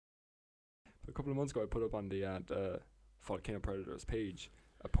couple of months ago, I put up on the Volcano Predators page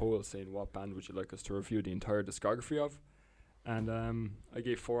a poll saying what band would you like us to review the entire discography of, and I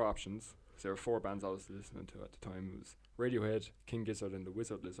gave 4 options. So there were 4 bands I was listening to at the time. It was Radiohead, King Gizzard and the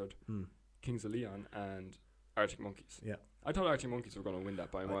Wizard Lizard, Kings of Leon, and Arctic Monkeys. Yeah, I thought Arctic Monkeys were going to win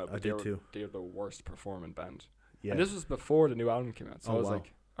that by a mile, but did too. They were the worst performing band. Yeah, and this was before the new album came out, so I was wow.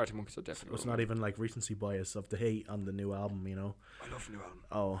 like, Arctic Monkeys are definitely. It's not even like recency bias of the hate on the new album, you know. I love the new album.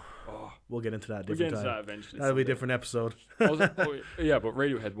 Oh, we'll get into that. We'll get into that eventually. That'll be a different episode. Yeah, but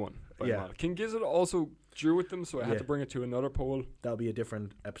Radiohead won by a mile. King Gizzard also drew with them, so I had to bring it to another poll. That'll be a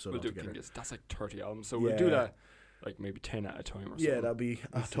different episode. We'll do King Gizzard. That's like 30 albums, so we'll do that like maybe 10 at a time or something. Yeah, that'll be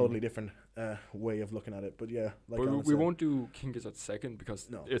a totally different way of looking at it. But yeah, like but we won't do King Gizzard second because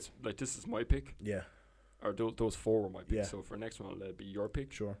it's like this is my pick. Yeah. Or those 4 were my pick. So for the next one, it'll be your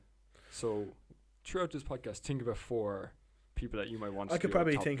pick. Sure. So throughout this podcast, think about 4 people that you might want to I could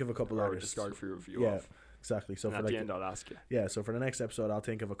probably think of a couple artists. Discography review of. Exactly. So and for at the end, I'll ask you. Yeah, so for the next episode, I'll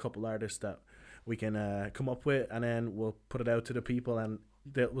think of a couple artists that we can come up with, and then we'll put it out to the people, and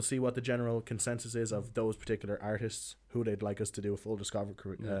we'll see what the general consensus is of those particular artists, who they'd like us to do a full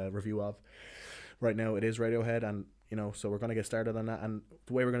discography review of. Right now, it is Radiohead, and so we're going to get started on that. And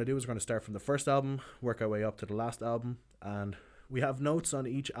the way we're going to do is we're going to start from the first album, work our way up to the last album, and we have notes on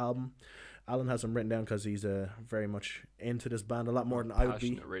each album. Alan has them written down because he's very much into this band, a lot more than I would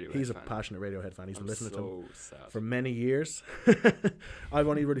be. He's a passionate Radiohead fan. He's been listening to them for many years. I've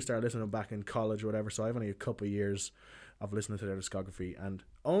only really started listening to them back in college or whatever, so I've only a couple of years of listening to their discography. And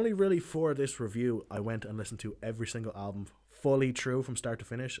only really for this review, I went and listened to every single album fully through from start to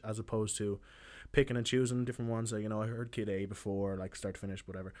finish, as opposed to picking and choosing different ones. Like, I heard Kid A before, like start to finish,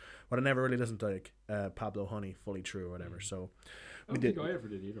 whatever. But I never really listened to like Pablo Honey fully through or whatever. So I don't think I ever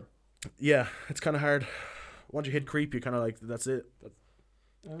did either. Yeah, it's kind of hard. Once you hit Creep, you're kind of like, that's it.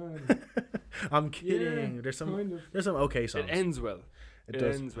 I'm kidding. Yeah, there's some okay songs. It ends well. It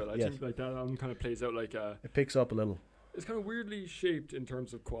ends well. I think like that album kind of plays out like it picks up a little. It's kind of weirdly shaped in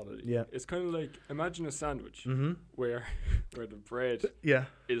terms of quality. Yeah. It's kind of like, imagine a sandwich where the bread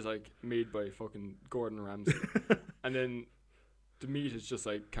is like made by fucking Gordon Ramsay, and then the meat is just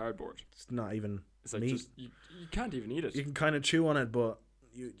like cardboard. It's not even. It's like meat. just you can't even eat it. You can kind of chew on it, but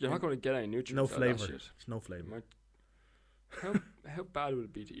you're not going to get any nutrients. No flavor. It's no flavor. How bad would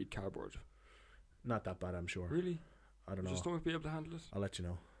it be to eat cardboard? Not that bad, I'm sure. Really? I don't know. Your stomach be able to handle it? I'll let you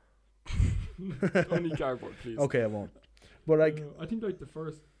know. Don't eat cardboard, please. Okay, I won't. But like, I think like the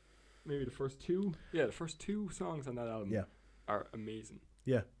first 2 songs on that album are amazing.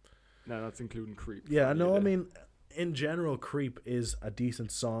 Yeah. Now that's including Creep. Yeah, no, I mean, in general, Creep is a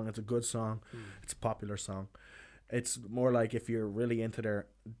decent song. It's a good song. It's a popular song. It's more like if you're really into their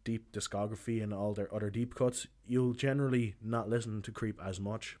deep discography and all their other deep cuts, you'll generally not listen to Creep as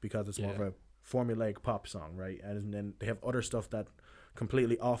much because it's more of a formulaic pop song, right? And then they have other stuff that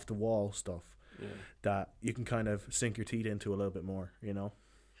completely off the wall stuff that you can kind of sink your teeth into a little bit more,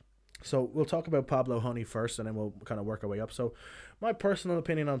 So we'll talk about Pablo Honey first, and then we'll kind of work our way up. So my personal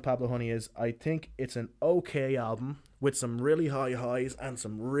opinion on Pablo Honey is I think it's an okay album with some really high highs and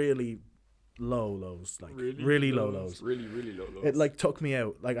some really low lows, like really low lows. Really low lows. It like took me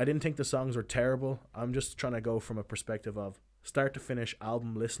out. Like I didn't think the songs were terrible. I'm just trying to go from a perspective of start to finish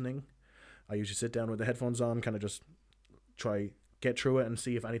album listening. I usually sit down with the headphones on, kind of just try get through it and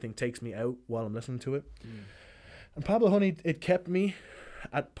see if anything takes me out while I'm listening to it. And Pablo Honey, it kept me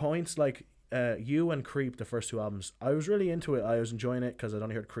at points like You and Creep, the first 2 albums. I was really into it. I was enjoying it because I'd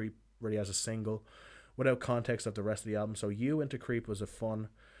only heard Creep really as a single without context of the rest of the album. So You into Creep was a fun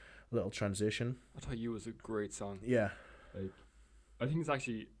little transition. I thought You was a great song. Yeah. Like, I think it's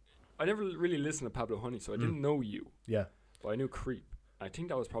actually, I never really listened to Pablo Honey, so I didn't know You. Yeah. But I knew Creep. I think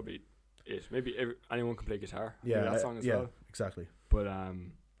that was probably it. Maybe anyone can play guitar. Yeah, that song as well. Exactly. But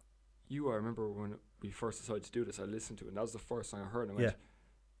You, I remember when we first decided to do this, I listened to it, and that was the first song I heard, and I went,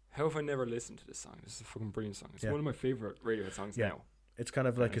 how have I never listened to this song? This is a fucking brilliant song. It's one of my favorite Radiohead songs now. It's kind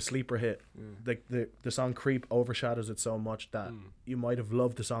of like a sleeper hit. Like the song Creep overshadows it so much that you might have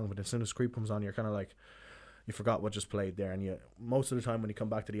loved the song, but as soon as Creep comes on, you're kind of like, you forgot what just played there. And most of the time when you come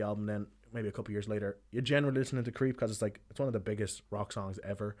back to the album, then maybe a couple years later, you're generally listening to Creep because it's one of the biggest rock songs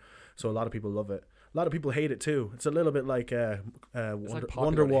ever. So a lot of people love it. A lot of people hate it too. It's a little bit like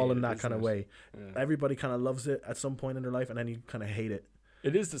Wonderwall in that kind of way. Yeah. Everybody kind of loves it at some point in their life, and then you kind of hate it.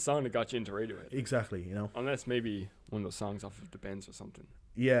 It is the song that got you into Radiohead. Exactly, Unless maybe one of those songs off of the Bends or something.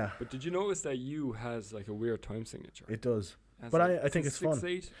 Yeah. But did you notice that You has like a weird time signature? It does. But like, I think it's 6, fun.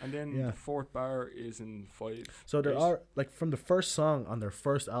 8, and then the 4th bar is in 5. So there are, like, from the first song on their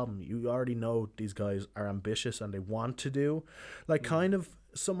first album, you already know these guys are ambitious and they want to do. Like, kind of,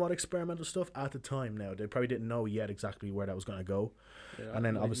 somewhat experimental stuff at the time. Now they probably didn't know yet exactly where that was going to go, and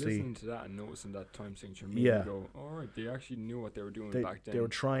then obviously listening to that and noticing that time signature made me go, all right, they actually knew what they were doing back then. They were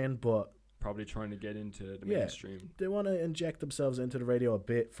trying, but probably trying to get into the mainstream. They want to inject themselves into the radio a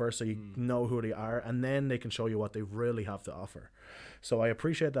bit first, so you know who they are, and then they can show you what they really have to offer. So I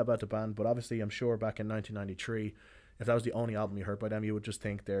appreciate that about the band, but obviously I'm sure back in 1993, if that was the only album you heard by them, you would just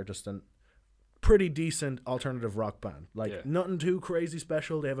think they're just an pretty decent alternative rock band. Like nothing too crazy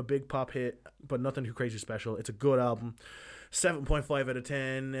special. They have a big pop hit, but nothing too crazy special. It's a good album. 7.5 out of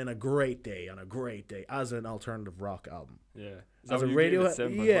 10 and a great day as an alternative rock album. Yeah. As a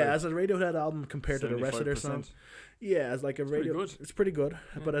Radiohead album compared to the rest of their songs. Yeah, as like a radio, it's pretty good.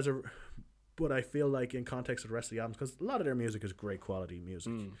 Yeah. But I feel like in context of the rest of the albums, because a lot of their music is great quality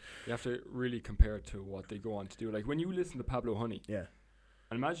music. You have to really compare it to what they go on to do. Like when you listen to Pablo Honey, and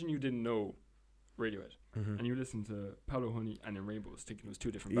imagine you didn't know Radiohead, and you listen to Pablo Honey and In Rainbows thinking it was two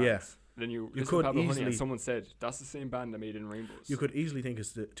different bands. Then you listen to Pablo Honey and someone said that's the same band that made In Rainbows. You could easily think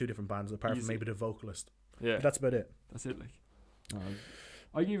it's the two different bands apart from maybe the vocalist. Yeah, but that's about it. That's it. Like,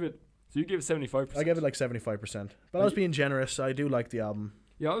 I give it. So you give it 75%. I give it like 75%. But I was being generous. I do like the album.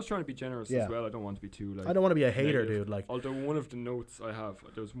 Yeah, I was trying to be generous as well. I don't want to be too like. I don't want to be a hater, negative. dude. Like, although one of the notes I have,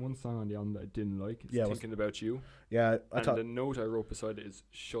 there was one song on the album that I didn't like. It's Thinking About You. Yeah, I thought the note I wrote beside it is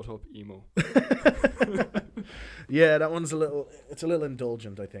 "Shut up, emo." Yeah, that one's a little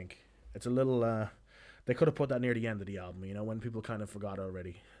indulgent. I think it's a little. They could have put that near the end of the album. You know, when people kind of forgot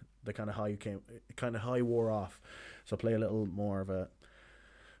already, the kind of high wore off. So play a little more of a.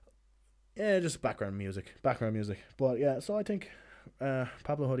 Yeah, just background music. But yeah, so I think.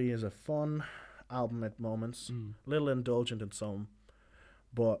 Pablo Honey is a fun album at moments, a little indulgent in some,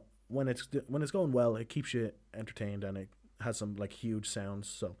 but when it's going well, it keeps you entertained and it has some like huge sounds.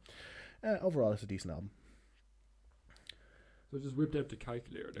 So overall, it's a decent album. So I just whipped out the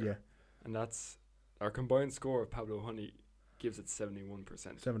calculator there, and that's our combined score of Pablo Honey gives it 71%.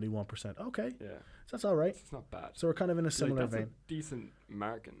 71%. Okay. Yeah. So that's all right. It's not bad. So we're kind of in a similar vein. That's a decent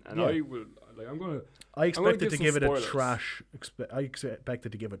marking, and I will I expected to give it a trash. I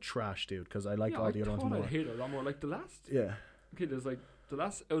expected to give it trash, dude, because I like all the other ones more. I hate it a lot more. Like the last. Yeah. Okay, there's like the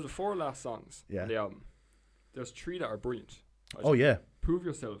last. It was the 4 last songs on the album. There's 3 that are brilliant. Oh yeah. Prove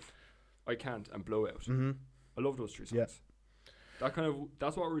Yourself, I Can't, and Blowout. Mm-hmm. I love those 3 songs. Yeah.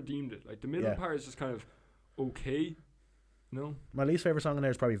 That's what redeemed it. Like the middle part is just kind of okay. No. My least favorite song in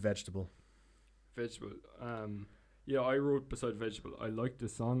there is probably Vegetable. Yeah, I wrote beside Vegetable. I liked the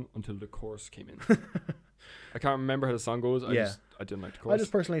song until the chorus came in. I can't remember how the song goes. I didn't like the chorus. I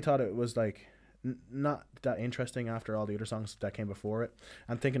just personally thought it was like not that interesting after all the other songs that came before it.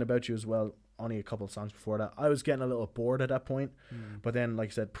 And Thinking About You as well, only a couple of songs before that. I was getting a little bored at that point. But then, like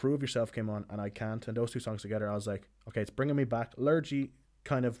I said, Prove Yourself came on and I Can't. And those 2 songs together, I was like, okay, it's bringing me back. Allergy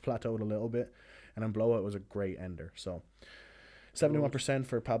kind of plateaued a little bit. And then Blowout was a great ender. So 71%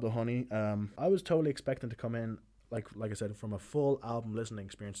 for Pablo Honey. I was totally expecting to come in, like I said, from a full album listening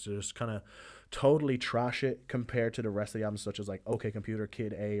experience to just kind of totally trash it compared to the rest of the albums, such as like OK Computer,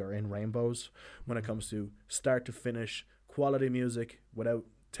 Kid A, or In Rainbows, when it comes to start to finish quality music without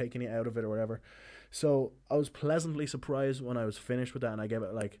taking it out of it or whatever. So I was pleasantly surprised when I was finished with that, and I gave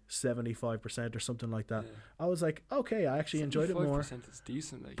it like 75% or something like that. I was like, okay, I actually enjoyed it more. 75% is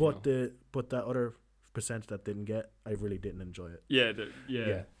decent, like, but that other percent that didn't get, I really didn't enjoy it.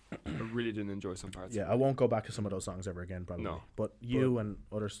 Yeah. I really didn't enjoy some parts. Yeah, I won't go back to some of those songs ever again, probably. No, but and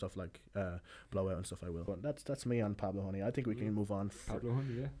other stuff like Blowout and stuff, I will. But that's me on Pablo Honey. I think we can move on. Pablo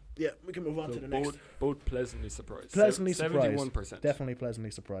Honey, yeah, we can move on to the next. Both pleasantly surprised. 71%. Definitely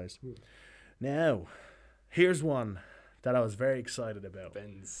pleasantly surprised. Now, here's one that I was very excited about.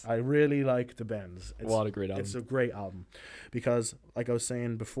 Benz. I really like the Benz. What a great album. It's a great album because, like I was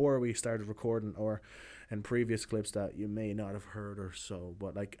saying before we started recording, or in previous clips that you may not have heard or so,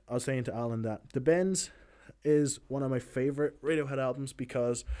 but like I was saying to Alan that the Benz is one of my favorite Radiohead albums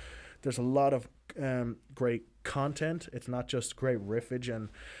because there's a lot of great content. It's not just great riffage and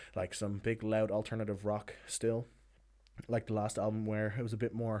like some big loud alternative rock still, like the last album where it was a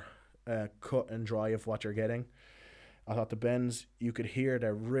bit more cut and dry of what you're getting. I thought the Benz, you could hear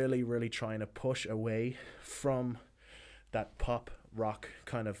they're really, really trying to push away from that pop rock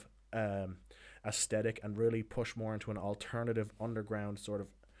kind of aesthetic and really push more into an alternative underground sort of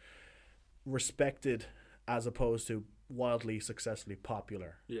respected as opposed to wildly successfully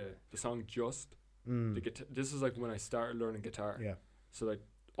popular. Yeah, the song Just. This is like when I started learning guitar. Yeah. So like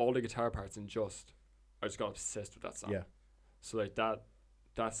all the guitar parts in Just, I just got obsessed with that song. Yeah. So like that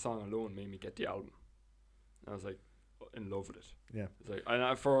song alone made me get the album. And I was like in love with it. Yeah. It's like,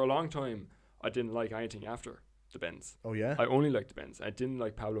 and for a long time I didn't like anything after. the Bends. Oh yeah. I only liked the Bends. I didn't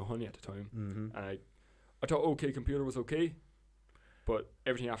like Pablo Honey at the time, Mm-hmm. and I thought OK Computer was okay, but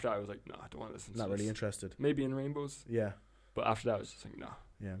everything after that I was like, no, I don't want to listen. Not to really this. interested. Maybe in Rainbows, Yeah. but after that I was just like, no.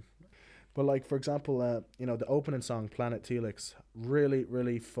 Yeah. But like for example, you know, the opening song Planet Telix, really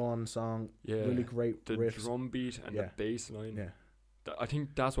really fun song. Yeah, Really great the riffs. drum beat and Yeah. the bass line. Yeah. I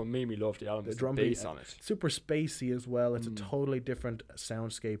think that's what made me love the album. The The drum bass beat, on it. Super spacey as well. It's a Mm. totally different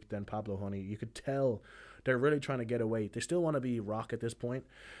soundscape than Pablo Honey. You could tell they're really trying to get away. They still want to be rock at this point,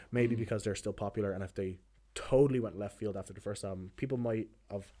 maybe because they're still popular. And if they totally went left field after the first album, people might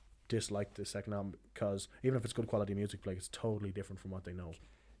have disliked the second album because even if it's good quality music, like it's totally different from what they know.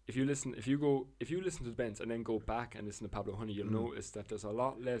 If you listen to the Bends and then go back and listen to Pablo Honey, you'll notice that there's a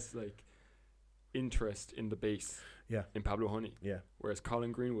lot less like interest in the bass. Yeah. In Pablo Honey. Yeah. Whereas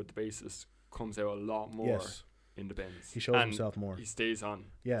Colin Greenwood, the bassist, comes out a lot more Yes. in the Bends. He shows and himself more. He stays on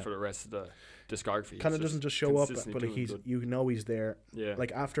Yeah. for the rest of the discography. Kind of doesn't just show up, consistently but doing he's good. you know he's there. Yeah.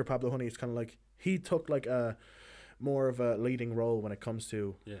 Like after Pablo Honey, it's kind of like he took like a more of a leading role when it comes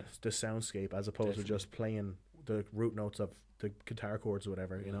to Yeah. the soundscape as opposed to just playing the root notes of the guitar chords or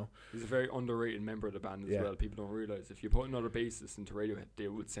whatever, you know. He's a very underrated member of the band as Yeah. well. People don't realize if you put another bassist into Radiohead, they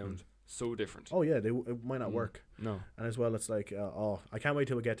would sound so different. Oh yeah, it might not work. No. And as well, it's like I can't wait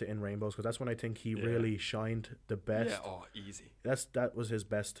till we get to In Rainbows because that's when I think he Yeah. really shined the best. Yeah. Oh, easy. That was his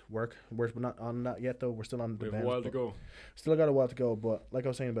best work. We're not on that yet though. We're still on the We have Bends, a while to but go. Still got a while to go. But like I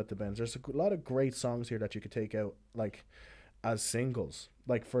was saying about the Bends, there's a lot of great songs here that you could take out like as singles.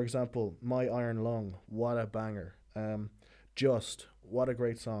 Like for example, My Iron Lung, what a banger. Just what a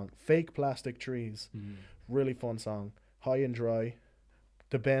great song. Fake Plastic Trees, really fun song. High and Dry,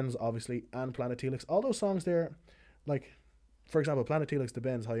 The Bends obviously, and Planet Helix. All those songs there, like for example, Planet Helix, The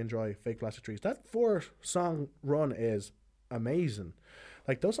Bends, High and Dry, Fake Plastic Trees. That 4-song run is amazing.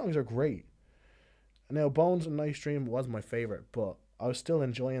 Like those songs are great. Now Bones and Nice Dream was my favorite, but I was still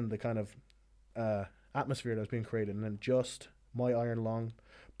enjoying the kind of atmosphere that was being created. And then just My Iron Lung,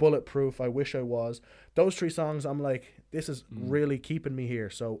 Bulletproof, I Wish I Was. Those 3 songs, I'm like, this is really keeping me here.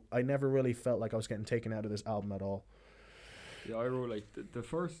 So I never really felt like I was getting taken out of this album at all. Yeah, I wrote like the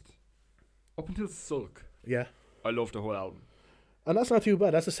first up until Sulk. Yeah. I loved the whole album. And that's not too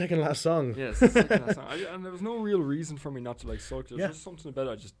bad. That's the second last song. Yes, the second last song. And there was no real reason for me not to like Sulk. There's Yeah. just something about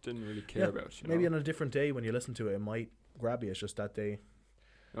it I just didn't really care about. You Maybe know? on a different day when you listen to it, it might grab you. It's just that day.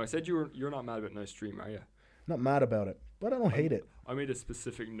 No, I said you're not mad about Nice Dream, are you? Not mad about it, but I don't hate it. I made a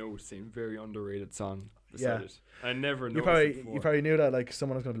specific note saying very underrated song beside it. I never You noticed it before. probably knew that like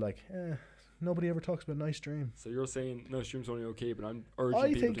someone was gonna be like, nobody ever talks about Nice Dream. So you're saying Nice Dream's only okay, but I'm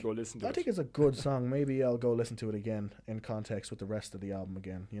urging people to go listen to it. I think it's a good song. Maybe I'll go listen to it again in context with the rest of the album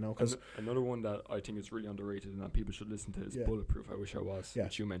again. You know, because another one that I think is really underrated and that people should listen to is Bulletproof. I Wish I Was,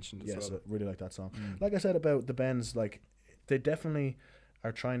 which you mentioned as well. I really like that song. Like I said about the Bends, like they definitely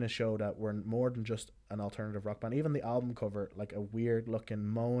are trying to show that we're more than just an alternative rock band. Even the album cover, like a weird looking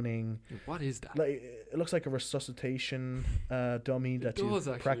moaning. What is that? Like it looks like a resuscitation dummy that you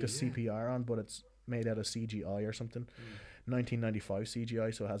practice CPR on, but it's made out of CGI or something. 1995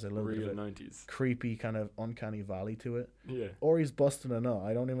 CGI, so it has a little bit of a 90s creepy kind of uncanny valley to it. Yeah. Or he's busting a nut.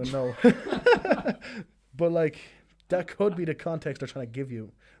 I don't even know. But like that could be the context they're trying to give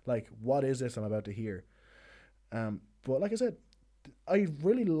you. Like, what is this I'm about to hear? But like I said, I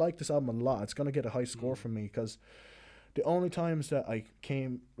really like this album a lot. It's gonna get a high score from me because the only times that I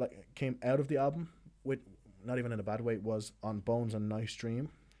came out of the album with not even in a bad way was on Bones and Nice Dream,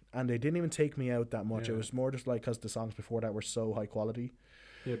 and they didn't even take me out that much. It was more just like because the songs before that were so high quality.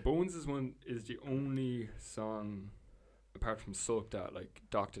 Yeah, Bones is the only song apart from Sulk that like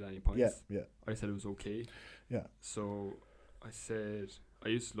docked at any points. Yeah. I said it was okay. Yeah. So I said I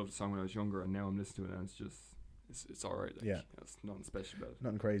used to love the song when I was younger, and now I'm listening to it and it's just it's alright. Like, it's nothing special about it.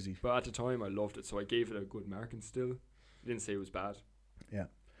 Nothing crazy. But at the time I loved it, so I gave it a good mark, and still didn't say it was bad. Yeah.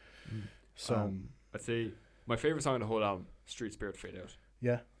 So I'd say my favourite song of the whole album, Street Spirit Fade Out.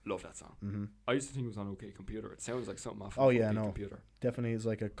 Yeah. Love that song. Mm-hmm. I used to think it was on OK Computer. It sounds like something off OK Computer. Definitely is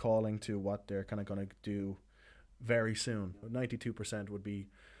like a calling to what they're kind of going to do very soon. 92% would be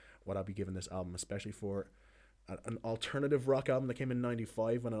what I'd be giving this album, especially for an alternative rock album that came in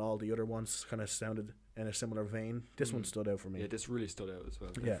 95 when all the other ones kind of sounded in a similar vein. This one stood out for me. Yeah, this really stood out as well.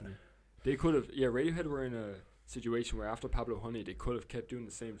 Yeah. Definitely. They could have, Radiohead were in a situation where after Pablo Honey, they could have kept doing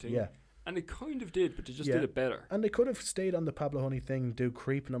the same thing. Yeah. And they kind of did, but they just did it better. And they could have stayed on the Pablo Honey thing, do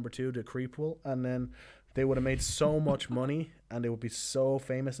Creep number 2, do Creepwell, and then they would have made so much money and they would be so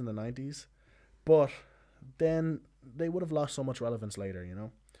famous in the 90s. But then they would have lost so much relevance later, you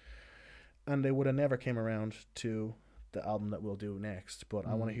know? And they would have never came around to the album that we'll do next, but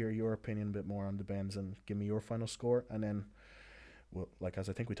I want to hear your opinion a bit more on the Bends and give me your final score, and then, well, like as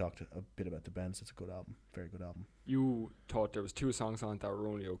I think we talked a bit about the Bends, it's a good album, very good album. You thought there was 2 songs on it that were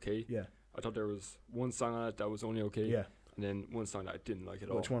only okay. Yeah. I thought there was 1 song on it that was only okay. Yeah. And then 1 song that I didn't like at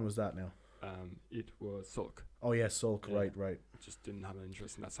all. Which one was that now? It was Sulk. Oh yeah, Sulk. Yeah. Right. Just didn't have an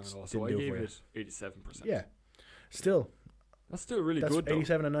interest in that song at all. Just So I didn't do it gave for it 87%. Yeah. Still, That's still really that's good though.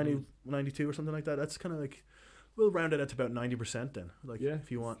 87 and 90, 92 or something like that. That's kind of like, we'll round it out to about 90% then. Like, Yeah,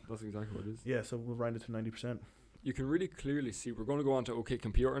 if you want. That's exactly what it is. Yeah, so we'll round it to 90%. You can really clearly see we're going to go on to OK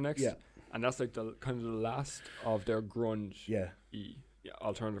Computer next. Yeah. And that's like the kind of the last of their grunge Yeah.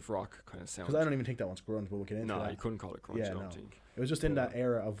 alternative rock kind of sound. Because I don't even think that one's grunge, but we'll get into No, that. you couldn't call it grunge, Yeah, I don't no. think. It was just in that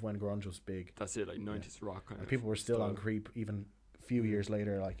era of when grunge was big. That's it, like 90s rock kind And of people were still on style. creep even a few years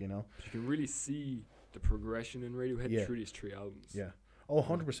later, like, you know. You can really see the progression in Radiohead through these 3 albums. Yeah. Oh,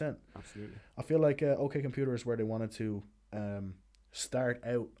 100%. Absolutely. I feel like OK Computer is where they wanted to start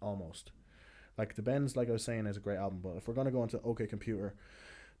out almost. Like the Bends, like I was saying, is a great album, but if we're going to go into OK Computer,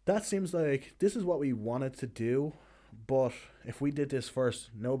 that seems like this is what we wanted to do, but if we did this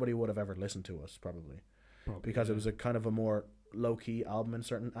first, nobody would have ever listened to us, probably. Because it was a kind of a more low-key album in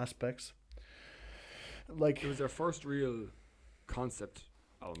certain aspects. Like, it was their first real concept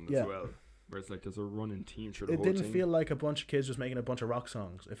album as well, where it's like there's a running theme through the whole it didn't thing. feel like a bunch of kids just making a bunch of rock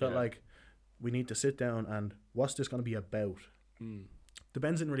songs. It felt like we need to sit down and what's this going to be about? The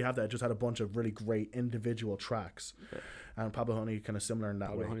Bends didn't really have that. It just had a bunch of really great individual tracks. Yeah. And Pablo Honey kind of similar in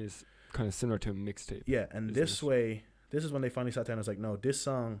that way. Pablo Honey's kind of similar to a mixtape. Yeah, and this way, this is when they finally sat down and was like, no, this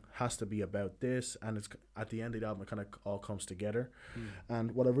song has to be about this, and it's at the end of the album, it kind of all comes together.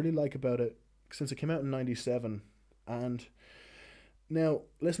 And what I really like about it, since it came out in 97, and now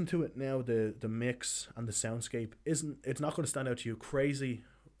listen to it now, the mix and the soundscape it's not going to stand out to you crazy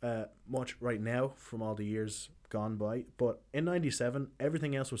much right now from all the years gone by, but in 97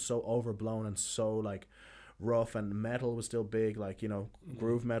 everything else was so overblown and so like rough, and metal was still big, like, you know,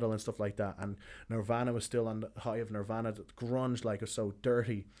 groove metal and stuff like that, and Nirvana was still on the high of Nirvana. Grunge, like, was so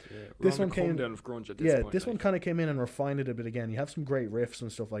dirty. This one came down of grunge at this point, this one kind of came in and refined it a bit again. You have some great riffs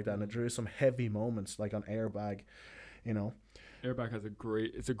and stuff like that, and it drew some heavy moments like on Airbag, you know. Airbag has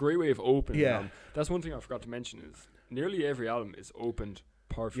it's a great way of opening. That's one thing I forgot to mention is nearly every album is opened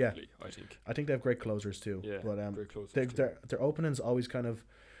perfectly. I think they have great closers too. But great closers their openings always kind of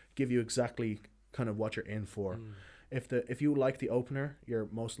give you exactly kind of what you're in for. If you like the opener, you're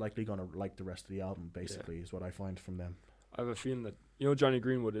most likely gonna like the rest of the album, basically, is what I find from them. I have a feeling that, you know, Johnny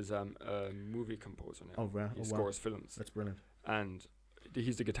Greenwood is a movie composer now. He scores films. That's brilliant. And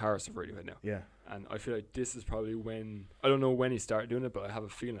he's the guitarist of Radiohead now. Yeah. And I feel like this is probably when, I don't know when he started doing it, but I have a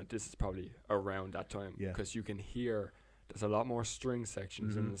feeling that this is probably around that time. Yeah. Because you can hear there's a lot more string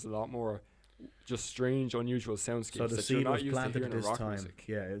sections and there's a lot more just strange, unusual soundscapes. So the seed was planted at this time. Music.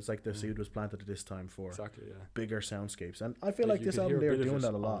 Yeah, it's like the seed was planted at this time for bigger soundscapes. And I feel like this album, they're doing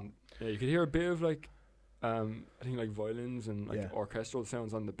that a lot. Yeah, you could hear a bit of like, I think like violins and like orchestral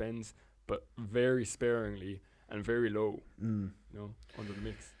sounds on the Bends, but very sparingly and very low, you know, under the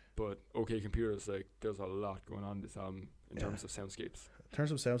mix. But OK Computer's like, there's a lot going on in this album in terms of soundscapes. In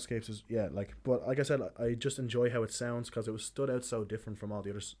terms of soundscapes, is but like I said, I just enjoy how it sounds because it was stood out so different from all the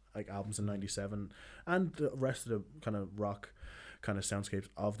other like albums in '97 and the rest of the kind of rock kind of soundscapes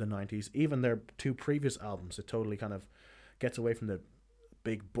of the '90s. Even their 2 previous albums, it totally kind of gets away from the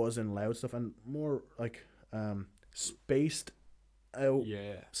big buzzing loud stuff and more like spaced out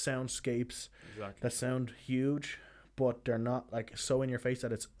soundscapes that sound huge, but they're not like so in your face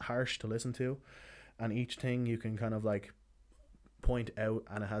that it's harsh to listen to, and each thing you can kind of like point out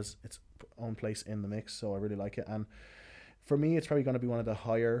and it has its own place in the mix. So I really like it, and for me it's probably going to be one of the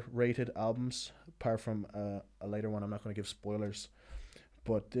higher rated albums apart from a later one. I'm not going to give spoilers,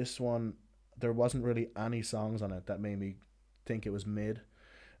 but this one, there wasn't really any songs on it that made me think it was mid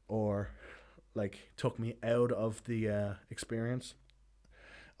or like took me out of the experience.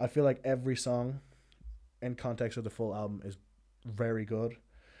 I feel like every song in context of the full album is very good,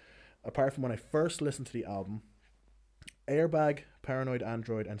 apart from when I first listened to the album. Airbag, Paranoid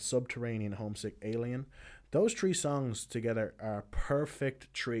Android, and Subterranean Homesick Alien, those 3 songs together are perfect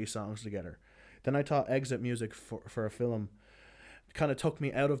 3 songs together. Then I thought Exit Music for a Film kind of took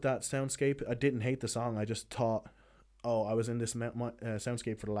me out of that soundscape. I didn't hate the song, I just thought, oh, I was in this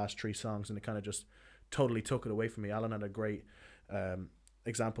soundscape for the last 3 songs, and it kind of just totally took it away from me. Alan had a great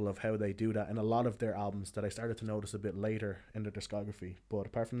example of how they do that in a lot of their albums that I started to notice a bit later in their discography. But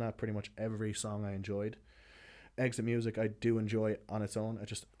apart from that, pretty much every song I enjoyed. Exit Music I do enjoy on its own. I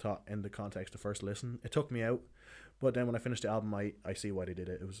just thought in the context of first listen it took me out, but then when I finished the album I see why they did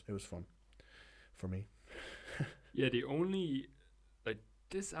it. It was fun for me. Yeah, the only like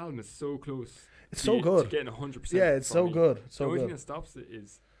this album is so close. It's so good. To getting 100%. Yeah, it's so good. It's so the only good. thing that stops it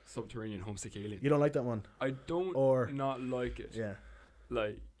is Subterranean Homesick Alien. You don't like that one? I don't Or not like it. yeah.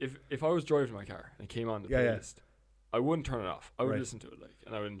 Like if I was driving my car and it came on the Yeah, playlist, I wouldn't turn it off. I would Right. listen to it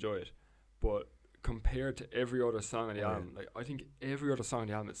and I would enjoy it. But compared to every other song on the Oh, yeah. album, I think every other song on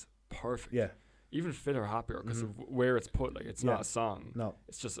the album is perfect. Yeah. Even Fit or Happier because Mhm. of where it's put. It's Yeah. not a song. No.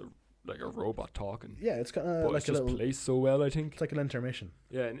 It's just a robot talking. Yeah, it's kind of But like it's a just little. placed so well, I think. It's like an intermission.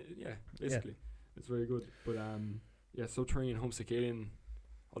 Yeah, basically. It's very good. But Subterranean Homesick Alien,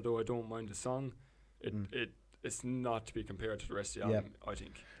 although I don't mind the song, it's not to be compared to the rest of the album, I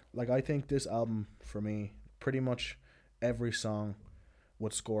think. Like, I think this album, for me, pretty much every song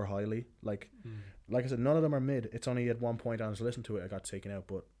would score highly. Like I said, none of them are mid. It's only at one point I was listening to it, I got taken out.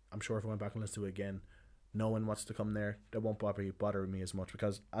 But I'm sure if I went back and listened to it again, knowing what's to come there, that won't bother me as much.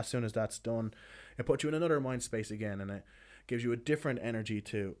 Because as soon as that's done, it puts you in another mind space again. And it gives you a different energy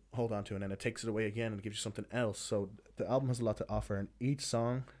to hold on to. And then it takes it away again and gives you something else. So the album has a lot to offer. And each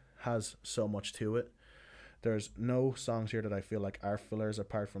song has so much to it. There's no songs here that I feel like are fillers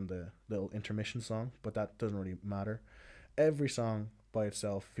apart from the little intermission song, but that doesn't really matter. Every song by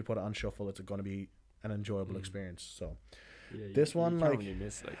itself, if you put it on shuffle, it's going to be an enjoyable experience. So this one, you can't really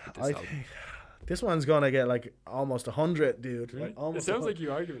miss this album. This one's going to get almost 100, dude. Really? Almost it sounds like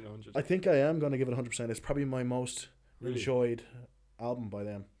you are giving 100. I think I am going to give it 100%. It's probably my most enjoyed album by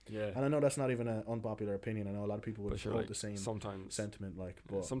them. Yeah. And I know that's not even an unpopular opinion. I know a lot of people would hold the same sentiment.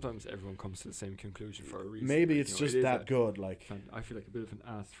 But sometimes everyone comes to the same conclusion for a reason. Maybe it's just that good. I feel like a bit of an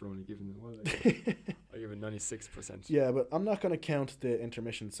ass for only giving it. I give it 96%. Yeah, but I'm not going to count the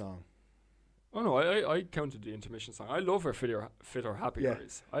intermission song. Oh no, I counted the intermission song. I love where Fit or Happier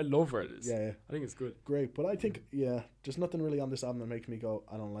is. I love where it is. Yeah. I think it's good. Great, but I think there's nothing really on this album that makes me go,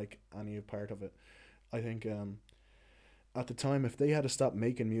 I don't like any part of it. I think at the time, if they had to stop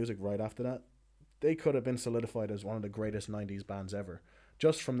making music right after that, they could have been solidified as one of the greatest 90s bands ever,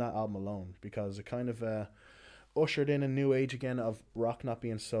 just from that album alone, because it kind of ushered in a new age again of rock not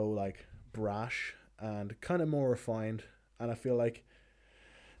being so brash and kind of more refined. And I feel like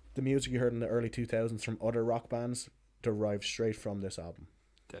the music you heard in the early 2000s from other rock bands derived straight from this album.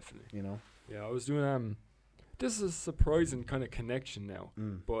 Definitely. Yeah, I was doing this is a surprising kind of connection now,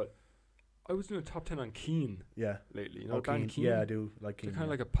 but I was doing a top 10 on Keane lately. Band Keane? Yeah, I do like Keane. They're kind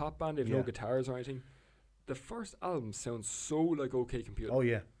of like a pop band. They have no guitars or anything. The first album sounds so like OK Computer. Oh,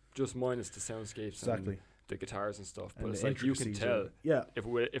 yeah. Just minus the soundscapes and the guitars and stuff. But and it's like you can tell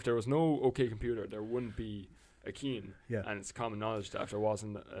if there was no OK Computer, there wouldn't be a Keane. Yeah. And it's common knowledge that if there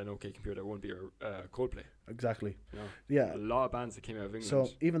wasn't an OK Computer, there wouldn't be a Coldplay. Exactly. Yeah. A lot of bands that came out of England. So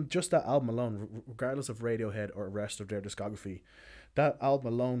even just that album alone, regardless of Radiohead or the rest of their discography, that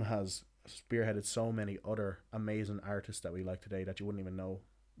album alone has spearheaded so many other amazing artists that we like today that you wouldn't even know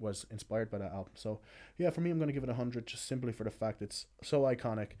was inspired by that album. So for me, I'm going to give it 100 just simply for the fact it's so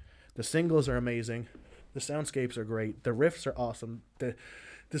iconic. The singles are amazing, the soundscapes are great, the riffs are awesome,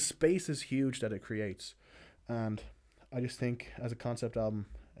 the space is huge that it creates, and I just think as a concept album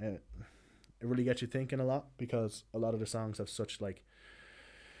it really gets you thinking a lot, because a lot of the songs have such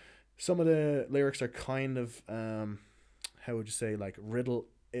some of the lyrics are kind of how would you say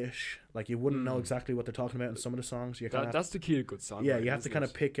riddle-ish, you wouldn't know exactly what they're talking about in some of the songs. That's the key to good song. Yeah, you have to kind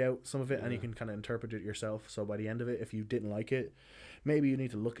of pick out some of it, and you can kind of interpret it yourself. So by the end of it, if you didn't like it, maybe you need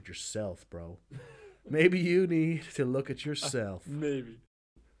to look at yourself, bro. Maybe you need to look at yourself. Maybe.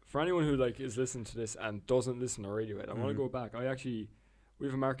 For anyone who is listening to this and doesn't listen to Radiohead, I want to go back. We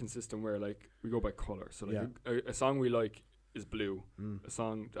have a marking system where we go by color. So a song we like is blue, a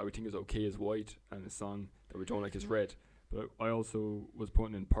song that we think is okay is white, and a song that we don't like is red. But I also was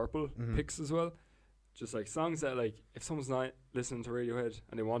putting in purple picks as well. Just songs that if someone's not listening to Radiohead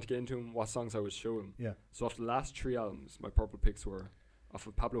and they want to get into them, what songs I would show them. Yeah. So after the last 3 albums, my purple picks were off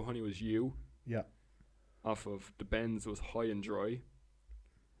of Pablo Honey was You. Yeah. Off of The Bends was High and Dry.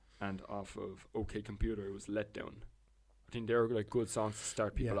 And off of OK Computer it was Let Down. I think they're good songs to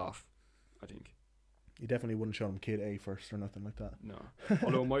start people off, I think. You definitely wouldn't show them Kid A first or nothing like that. No.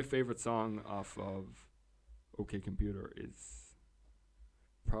 Although my favourite song off of OK Computer is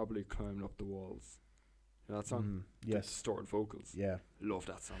probably Climbing Up the Walls. You know that song? Yes. The distorted vocals. Yeah. Love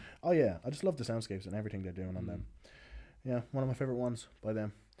that song. Oh yeah, I just love the soundscapes and everything they're doing on them. Yeah, one of my favourite ones by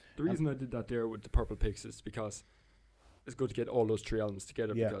them. The reason I did that there with the purple picks is because it's good to get all those 3 albums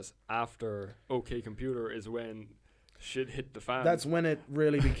together, because after OK Computer is when shit hit the fan. That's when it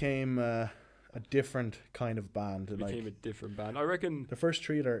really became a different kind of band. It became a different band. I reckon the first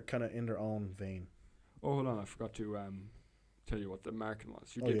 3 are kind of in their own vein. Oh, hold on, I forgot to tell you what the marking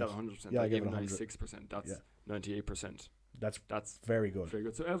was. You Oh, gave yes. that 100%. Yeah, I I gave gave it it 100. 96%. That's Yeah. 98%. That's very good. Very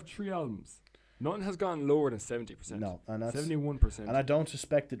good. So I have 3 albums. Nothing has gone lower than 70%. No, and that's 71%. and I don't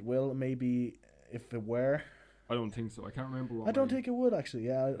suspect it will. Maybe if it were, I don't think so. I can't remember what. I don't think it would actually.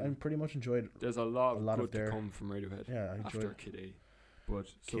 Yeah, I pretty much enjoyed. There's a lot of good their- to come from Radiohead. Yeah, I enjoyed. After Kid A. But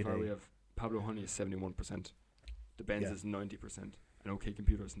so Kid far A. we have Pablo Honey is 71%. The Benz Yeah. is 90%. And OK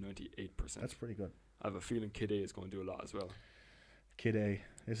Computer is 98%. That's pretty good. I have a feeling Kid A is going to do a lot as well. Kid A,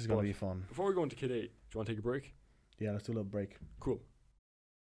 this is going But- to be fun. Before we go into Kid A, do you want to take a break? Yeah, let's do a little break. Cool.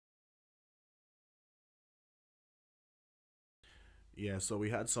 Yeah, so we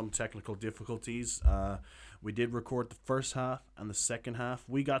had some technical difficulties. We did record the first half and the second half.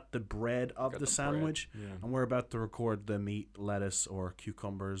 We got the bread of Got the the sandwich, bread, yeah. and we're about to record the meat, lettuce, or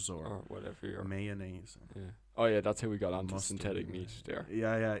cucumbers, or whatever. Your, mayonnaise. yeah. Oh yeah, that's how we got onto Mustard, synthetic yeah. meat there.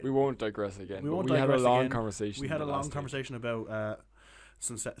 Yeah, yeah. We won't digress again. We but won't we had a digress long again. conversation. We had a the long last week. conversation about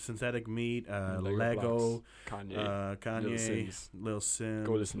synthetic meat, Lego Lego, blocks, Kanye, Kanye, Little Sims. Lil Sim.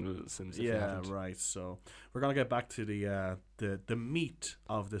 Go listen to Little Sims if you Yeah, haven't. right. So we're gonna get back to the meat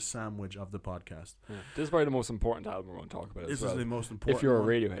of the sandwich of the podcast. Yeah. This is probably the most important album we're going to talk about This as well. is the most important. If you're a one,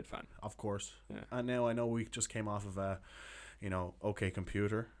 Radiohead fan. of course. Yeah. And now I know we just came off of OK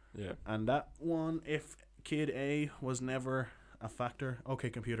Computer, Yeah. and that one, if Kid A was never a factor,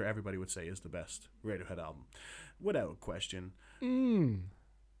 OK Computer, everybody would say is the best Radiohead album, without question.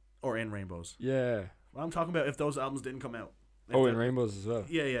 Or In Rainbows. Yeah. Well, I'm talking about if those albums didn't come out. If Oh, they- in Rainbows as well.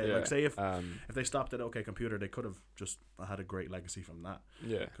 Yeah, yeah. Like say if if they stopped at OK Computer, they could have just had a great legacy from that,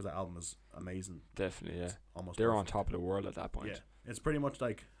 yeah, because that album is amazing. definitely, yeah. It's almost They're on perfect. top of the world at that point. Yeah, it's pretty much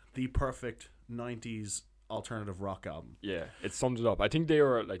like the perfect '90s alternative rock album. Yeah, it summed it up. I think they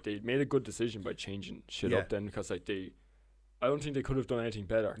were like they made a good decision by changing shit Yeah. up then because like I don't think they could have done anything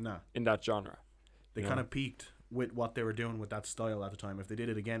better Nah, in that genre. they Yeah. kind of peaked with what they were doing with that style at the time. If they did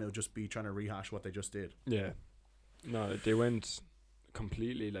it again, it would just be trying to rehash what they just did. Yeah, no, they went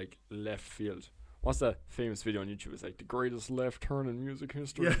completely like left field. What's that famous video on YouTube? It's like the greatest left turn in music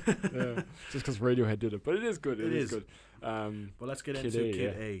history. Yeah, just because Radiohead did it, but it is good. It is good. But let's get Kid into A,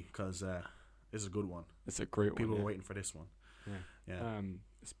 Kid yeah. A, because this is a good one. It's a great People one. were Yeah. waiting for this one. Yeah. Yeah.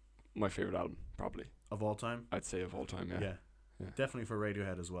 It's my favorite album, probably. Of all time. I'd say of all time. Yeah. Yeah. Yeah. Definitely for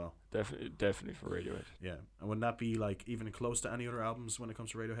Radiohead as well. Definitely for Radiohead. Yeah. And wouldn't that be like even close to any other albums when it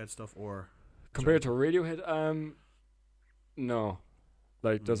comes to Radiohead stuff, or Compared to Radiohead, no.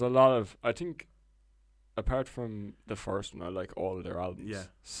 Like there's a lot of I think apart from the first one, I like all of their albums. Yeah.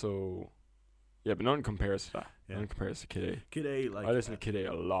 So yeah, but none compares to that. Yeah. None compares to Kid A. Kid A, like I listen to Kid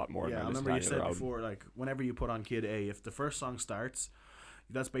A a lot more yeah, than I I listen remember to you any other said album. before, like whenever you put on Kid A, if the first song starts,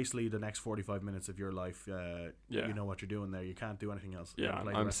 that's basically the next 45 minutes of your life. Yeah. You know what you're doing there. You can't do anything else. You Yeah, gotta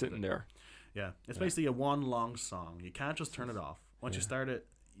play the I'm rest of sitting it. there. Yeah, it's Yeah. basically a one long song. You can't just turn it off. Once you Yeah. start it,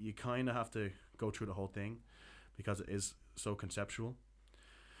 you kind of have to go through the whole thing because it is so conceptual.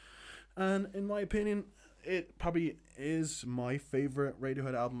 And in my opinion, it probably is my favorite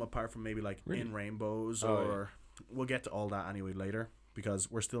Radiohead album, apart from maybe like Really? In Rainbows, Oh, or we'll get to all that anyway later,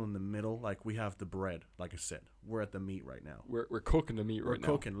 because we're still in the middle. Like we have the bread, like I said, we're at the meat right now. We're cooking the meat We're right now.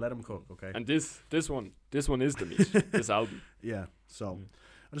 cooking. Let them cook, okay? And this one is the meat. This album. Yeah. So Mm.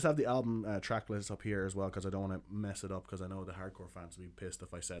 I just have the album track list up here as well, because I don't want to mess it up, because I know the hardcore fans would be pissed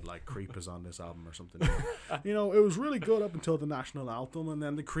if I said like Creep is on this album or something. You know, it was really good up until the national anthem, and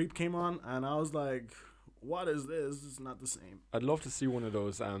then the Creep came on, and I was like, what is this? It's not the same. I'd love to see one of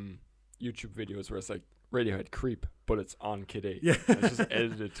those YouTube videos where it's like Radiohead Creep, but it's on Kid A. Yeah. And it's just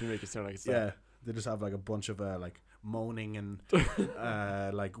edited to make it sound like it's Yeah. They just have like a bunch of like moaning and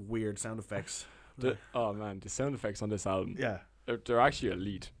like weird sound effects. Oh man, the sound effects on this album, Yeah. they're actually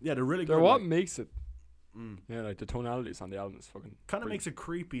elite. Yeah, they're really good. They're what like, makes it. mm. Yeah, like the tonalities on the album is fucking. Kind of brilliant. makes it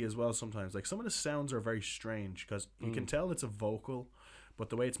creepy as well sometimes. Like some of the sounds are very strange, because you can tell it's a vocal, but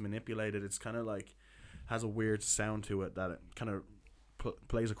the way it's manipulated, it's kind of like has a weird sound to it that it kind of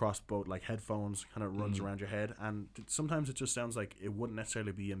plays across both like headphones, kind of runs around your head, and sometimes it just sounds like it wouldn't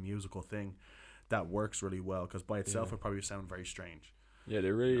necessarily be a musical thing that works really well, because by itself Yeah. it probably sound very strange. Yeah,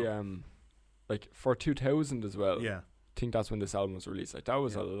 they really like for 2000 as well. Yeah, I think that's when this album was released. Like that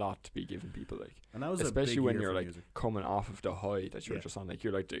was Yeah. a lot to be giving people, like and that was especially a big when year you're for like music. coming off of the high that you're Yeah. just on. Like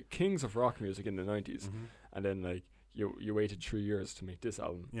you're like the kings of rock music in the 90s, Mhm. and then like you waited 3 years to make this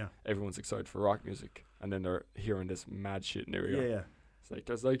album. Yeah, Everyone's excited for rock music, and then they're hearing this mad shit, and there we yeah, go. yeah. It's like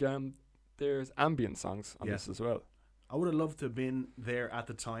there's ambient songs on Yeah. this as well. I would have loved to have been there at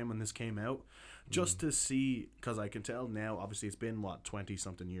the time when this came out, just to see, because I can tell now, obviously it's been,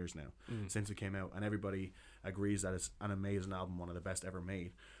 20-something years now since it came out, and everybody agrees that it's an amazing album, one of the best ever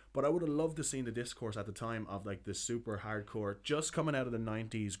made. But I would have loved to seen the discourse at the time of like the super hardcore, just coming out of the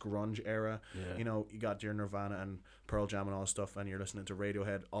 90s grunge era. Yeah. You know, you got your Nirvana and Pearl Jam and all this stuff, and you're listening to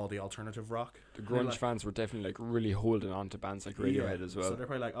Radiohead, all the alternative rock. The grunge fans were definitely like really holding on to bands like Radiohead as well. So they're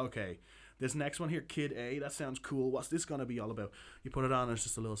probably like, okay, this next one here, Kid A, that sounds cool. What's this gonna be all about? You put it on, and it's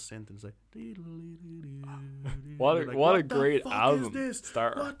just a little synth, and it's like, what a great album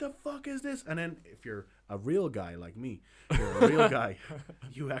starter. What the fuck is this? And then if you're a real guy like me, you're a real guy,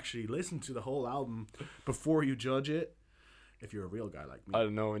 you actually listen to the whole album before you judge it. If you're a real guy like me, I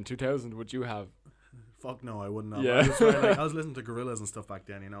don't know. In 2000, would you have? Fuck no, I wouldn't have. Yeah. I was listening to Gorillaz and stuff back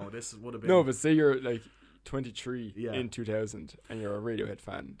then. You know, this would have been. No, but say you're like 23 in 2000 and you're a Radiohead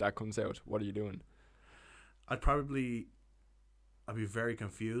fan. That comes out. What are you doing? I'd be very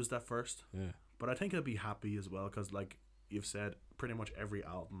confused at first. Yeah. But I think I'd be happy as well because, like you've said, pretty much every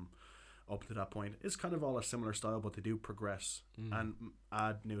album up to that point is kind of all a similar style, but they do progress and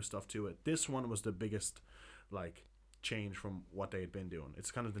add new stuff to it. This one was the biggest, like, change from what they had been doing.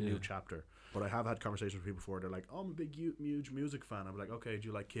 It's kind of the new chapter. But I have had conversations with people before. They're like, "Oh, I'm a big huge music fan." I'm like, "Okay, do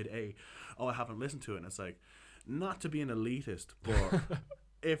you like Kid A?" "Oh, I haven't listened to it." And it's like, not to be an elitist, but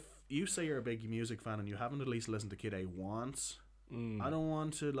if you say you're a big music fan and you haven't at least listened to Kid A once, I don't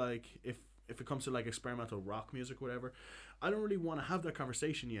want to, like, if it comes to like experimental rock music or whatever, I don't really want to have that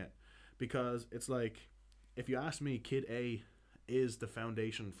conversation yet, because it's like, if you ask me, Kid A is the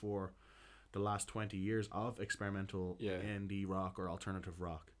foundation for the last 20 years of experimental indie rock or alternative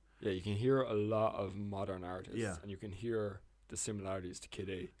rock. Yeah, you can hear a lot of modern artists. Yeah. And you can hear the similarities to Kid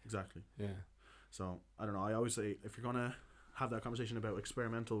A. Exactly. Yeah. So, I don't know. I always say, if you're going to have that conversation about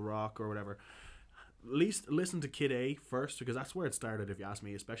experimental rock or whatever, at least listen to Kid A first, because that's where it started, if you ask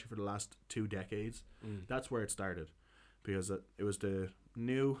me, especially for the last 2 decades. That's where it started. Because it was the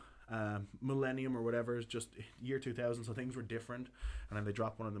new millennium or whatever, it's just year 2000, so things were different. And then they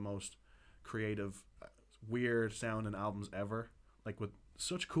dropped one of the most creative, weird sounding albums ever, like with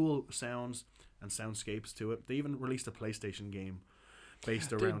such cool sounds and soundscapes to it. They even released a PlayStation game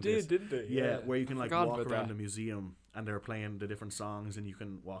based around this. Didn't they? Yeah, where you can like walk around that. the museum and they're playing the different songs and you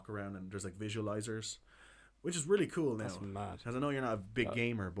can walk around and there's like visualizers, which is really cool now. That's mad. Because I know you're not a big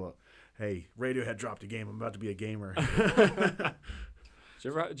gamer, but hey, Radiohead dropped a game. I'm about to be a gamer.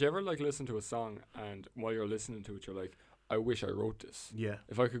 Do you ever like listen to a song and while you're listening to it, you're like, I wish I wrote this. Yeah.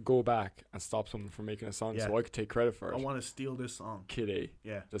 If I could go back and stop someone from making a song so I could take credit for it. I want to steal this song. Kid A.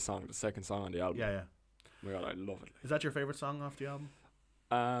 Yeah. The second song on the album. Yeah. Oh my God, I love it. Is that your favorite song off the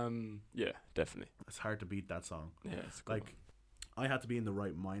album? Yeah, definitely. It's hard to beat that song. Yeah, it's good. Like, I had to be in the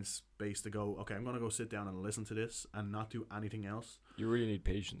right mind space to go, okay, I'm going to go sit down and listen to this and not do anything else. You really need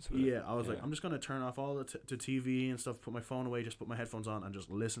patience with it. Yeah, I was like, I'm just going to turn off all the TV and stuff, put my phone away, just put my headphones on and just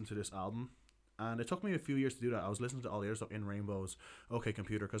listen to this album. And it took me a few years to do that. I was listening to all the other stuff, In Rainbows, OK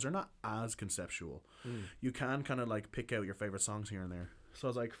Computer, because they're not as conceptual. You can kind of like pick out your favorite songs here and there. So I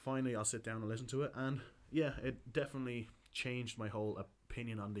was like, finally, I'll sit down and listen to it. And yeah, it definitely changed my whole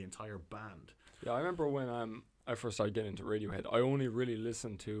opinion on the entire band. Yeah, I remember when I first started getting into Radiohead, I only really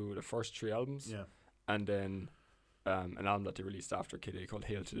listened to the first 3 albums. Yeah. And then an album that they released after Kid A called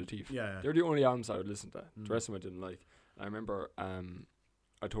Hail to the Thief. Yeah. They're the only albums I would listen to. The rest of them I didn't like. I remember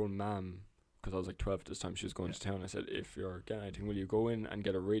I told Mum, because I was like 12 at this time, she was going to town. I said, if you're getting anything, will you go in and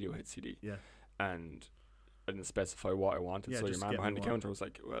get a Radiohead CD? Yeah. And I didn't specify what I wanted. So your man behind the counter was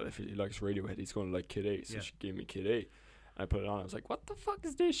like, well, if he likes Radiohead, he's going to like Kid A. So she gave me Kid A. And I put it on. I was like, what the fuck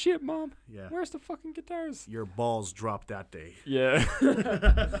is this shit, Mom? Yeah. Where's the fucking guitars? Your balls dropped that day. Yeah.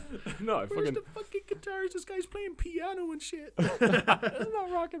 No, Where's the fucking guitars? This guy's playing piano and shit. It's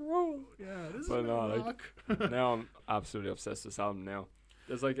not rock and roll. Yeah, this is not rock. Now I'm absolutely obsessed with this album now.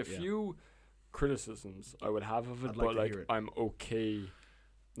 There's like a few criticisms I would have of it, but like I'm okay.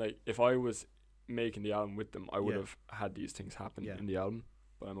 Like if I was making the album with them, I would have had these things happen in the album,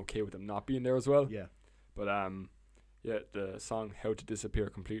 but I'm okay with them not being there as well. Yeah. But the song How to Disappear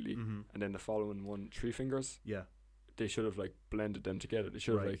Completely, and then the following one, Three Fingers. Yeah. They should have like blended them together. They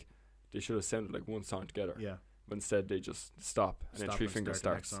should have they should have sounded like one song together. Yeah. But instead they just stop and then Three Fingers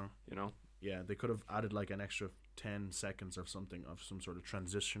starts. You know. Yeah, they could have added like an extra 10 seconds of something, of some sort of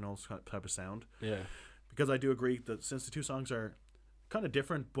transitional type of sound. Yeah. Because I do agree that since the 2 songs are kind of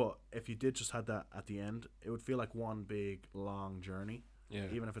different, but if you did just had that at the end, it would feel like one big long journey. Yeah.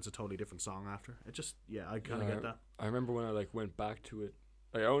 Even if it's a totally different song after. It just, I kind of get that. I remember when I like went back to it.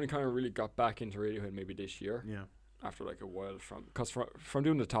 Like, I only kind of really got back into Radiohead maybe this year. Yeah. after like a while because from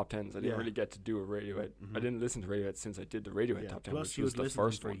doing the top tens, I didn't really get to do a Radiohead. I didn't listen to Radiohead since I did the Radiohead top 10, Plus, which you was would the listen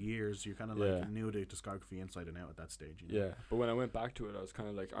first to them one. for years. You kind of like knew the discography inside and out at that stage. You know? Yeah, but when I went back to it, I was kind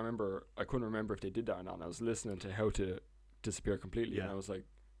of like, I couldn't remember if they did that or not. And I was listening to How to Disappear Completely, and I was like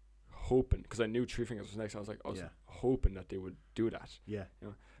hoping, because I knew Three Fingers was next. I was hoping that they would do that. Yeah. You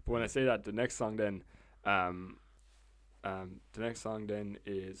know? But when I say that, the next song then,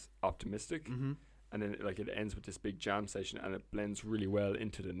 is Optimistic. And then like it ends with this big jam session, and it blends really well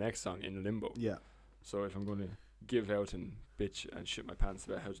into the next song, In Limbo. Yeah. So if I'm going to give out and bitch and shit my pants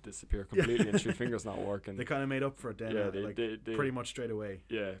about How to Disappear Completely and Three Fingers not working, they kind of made up for it then. Yeah, they pretty much straight away.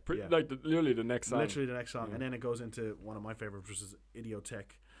 Yeah, like literally the next song. Literally the next song, and then it goes into one of my favorites, which is Idiotech.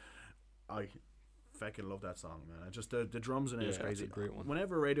 I fucking love that song, man. Just the drums in it is crazy. That's a great one.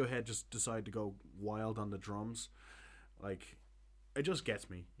 Whenever Radiohead just decide to go wild on the drums, like, it just gets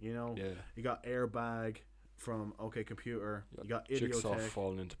me, you know. Yeah. You got Airbag from OK Computer. You got Jigsaw Idiotech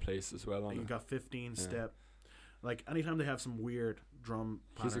falling into place as well. You got 15 Step. Like, anytime they have some weird drum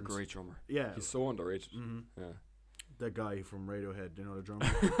patterns. He's a great drummer. Yeah. He's so underrated. Yeah. The guy from Radiohead, you know, the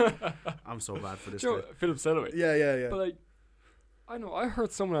drummer. I'm so bad for this guy. Philip Sellery. Yeah. But like, I know, I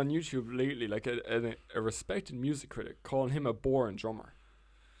heard someone on YouTube lately, like a respected music critic, calling him a boring drummer.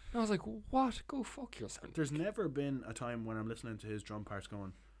 And I was like, what? Go fuck yourself. There's never been a time when I'm listening to his drum parts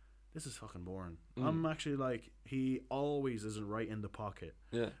going, this is fucking boring. I'm actually like, he always isn't right in the pocket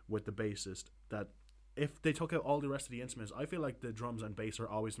with the bassist. That if they took out all the rest of the instruments, I feel like the drums and bass are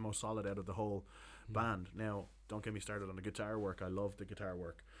always the most solid out of the whole band. Now, don't get me started on the guitar work. I love the guitar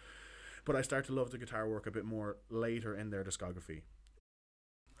work. But I start to love the guitar work a bit more later in their discography.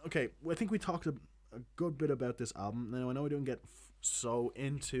 Okay, well, I think we talked a good bit about this album. Now, I know we don't get so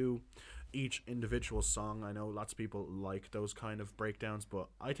into each individual song. I know lots of people like those kind of breakdowns, but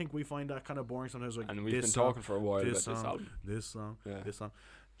I think we find that kind of boring sometimes. Like, and we've been talking for a while about this album. This song.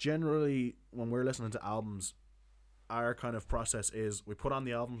 Generally, when we're listening to albums, our kind of process is we put on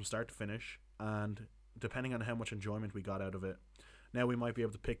the album from start to finish, and depending on how much enjoyment we got out of it, now we might be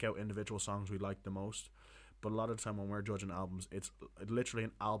able to pick out individual songs we like the most. But a lot of the time when we're judging albums, it's literally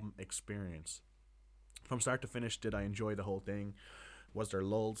an album experience. From start to finish, did I enjoy the whole thing? Was there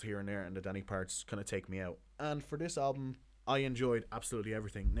lulls here and there, and did any parts kind of take me out? And for this album, I enjoyed absolutely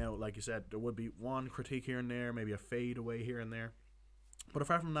everything. Now, like you said, there would be one critique here and there, maybe a fade away here and there. But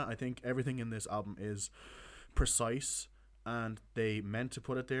apart from that, I think everything in this album is precise, and they meant to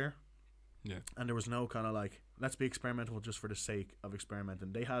put it there. Yeah. And there was no kind of like, let's be experimental just for the sake of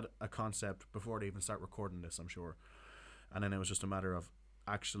experimenting. They had a concept before they even start recording this, I'm sure. And then it was just a matter of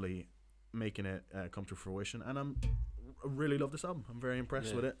actually making it come to fruition. And I really love this album. I'm very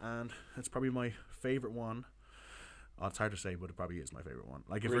impressed with it. And it's probably my favorite one. Oh, it's hard to say, but it probably is my favorite one.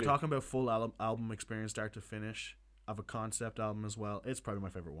 Like, if we're talking about full album experience, start to finish, of a concept album as well, it's probably my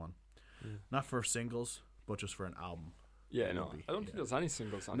favorite one. Not for singles, but just for an album. Yeah, no, I don't think there's any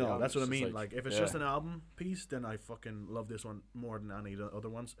singles on the album. No, that's what I mean. Like, if it's just an album piece, then I fucking love this one more than any of the other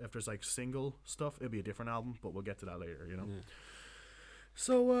ones. If there's like single stuff, it'd be a different album, but we'll get to that later, you know. Yeah.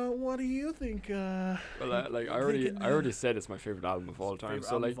 So, what do you think? Well, like I already said it's my favorite album of all time.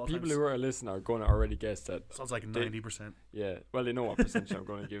 So, like, people who are listening are going to already guess that. Sounds like 90%. Yeah, well, they know what percentage I'm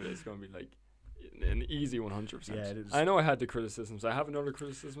going to give it. It's going to be like an easy 100%. Yeah, it is. I know I had the criticisms. I have another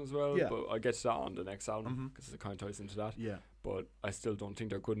criticism as well, but I'll get to that on the next album because it kind of ties into that. Yeah. But I still don't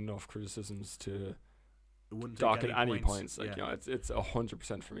think they're good enough criticisms to dock at any points. Like, you know, it's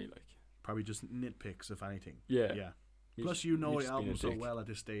 100% for me. Like, probably just nitpicks, if anything. Yeah. Plus, you know the album so well at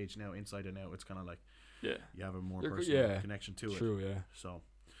this stage now, inside and out. It's kind of like, you have a more personal connection to it. True, yeah. So,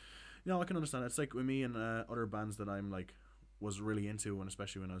 you know, I can understand. It's like with me and other bands that I'm like was really into, and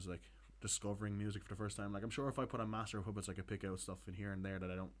especially when I was like discovering music for the first time. Like, I'm sure if I put on Master of Puppets, I could pick out stuff in here and there that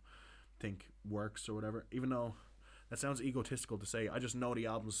I don't think works or whatever. Even though that sounds egotistical to say, I just know the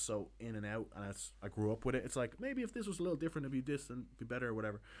album's so in and out, and I grew up with it. It's like, maybe if this was a little different, it'd be this and be better or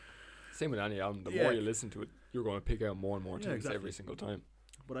whatever. Same with any album. The more you listen to it, you're going to pick out more and more things every single time.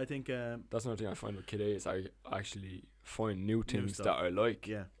 But I think that's another thing I find with Kid A is I actually find new things that I like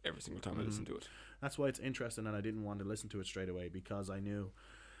every single time I listen to it. That's why it's interesting, and I didn't want to listen to it straight away, because I knew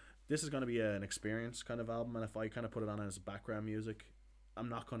this is going to be an experience kind of album, and if I kind of put it on as background music, I'm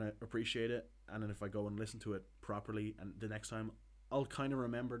not going to appreciate it. And then if I go and listen to it properly, and the next time I'll kind of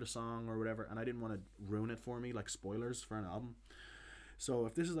remember the song or whatever, and I didn't want to ruin it for me, like spoilers for an album. So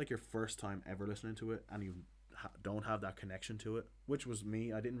if this is like your first time ever listening to it, and you don't have that connection to it, which was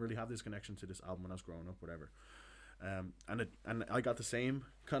me, I didn't really have this connection to this album when I was growing up, whatever. And I got the same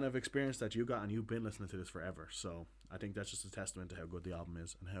kind of experience that you got, and you've been listening to this forever. So I think that's just a testament to how good the album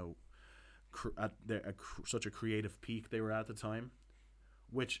is and how such a creative peak they were at the time,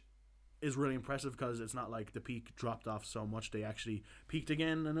 which is really impressive because it's not like the peak dropped off so much. They actually peaked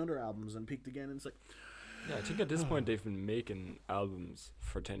again in other albums and peaked again. And it's like, yeah, I think at this point they've been making albums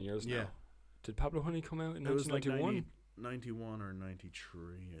for 10 years now. Did Pablo Honey come out in 1991? Like 91 or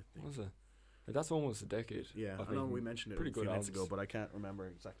 93, I think. Was it? Like, that's almost a decade. Yeah, I know we mentioned it a few minutes ago, but I can't remember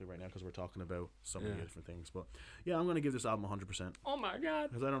exactly right now because we're talking about so many different things. But yeah, I'm going to give this album 100%. Oh my God.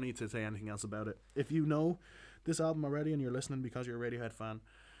 Because I don't need to say anything else about it. If you know this album already and you're listening because you're a Radiohead fan,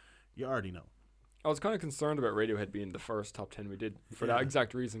 you already know. I was kind of concerned about Radiohead being the first top 10 we did for that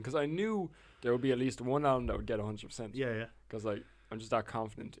exact reason, because I knew there would be at least one album that would get 100%. Yeah. Because like I'm just that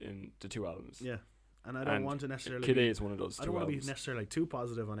confident in the two albums. Yeah. And I don't want to necessarily... Kid A is one of those two albums. I don't want to be necessarily too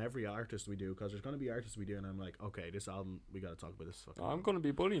positive on every artist we do, because there's going to be artists we do and I'm like, okay, this album, we got to talk about this. I'm going to be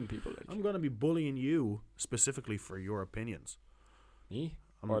bullying people. Like. I'm going to be bullying you specifically for your opinions. Me?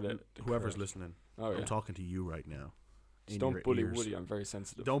 Or whoever's listening. Oh, yeah. I'm talking to you right now. Just don't bully Woody. I'm very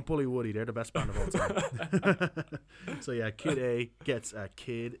sensitive. Don't bully Woody. They're the best band of all time. So yeah, Kid A gets a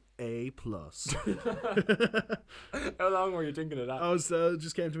Kid A plus. How long were you thinking of that? It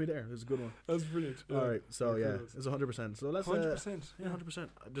just came to me there. It was a good one. That was brilliant. All right, so yeah, it's 100%. So let's 100%. Yeah, 100%.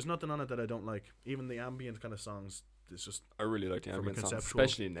 There's nothing on it that I don't like. Even the ambient kind of songs. It's just I really like the ambient songs,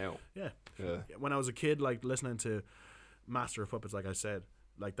 especially now. Yeah. When I was a kid, like listening to Master of Puppets, like I said,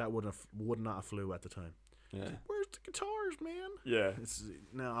 like that would not have flew at the time. Yeah. Where's the guitars, man? Yeah.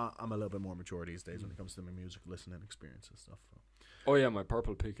 Now I'm a little bit more mature these days when it comes to my music listening experience and stuff. So. Oh yeah, my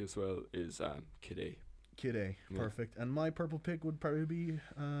purple pick as well is Kid A. Kid A, perfect. And my purple pick would probably be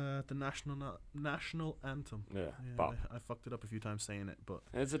the national anthem. Yeah. Bop. I fucked it up a few times saying it, but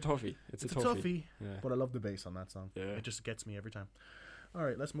it's a toughie. It's a toughie. Yeah. But I love the bass on that song. Yeah. It just gets me every time. All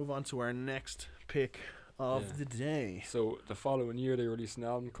right, let's move on to our next pick of the day. So the following year they released an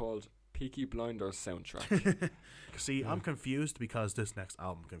album called Peaky Blinders Soundtrack. See, I'm confused because this next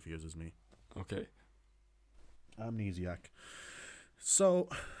album confuses me. Okay. Amnesiac. So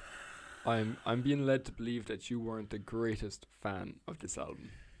I'm being led to believe that you weren't the greatest fan of this album.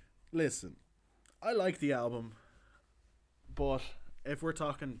 Listen, I like the album, but if we're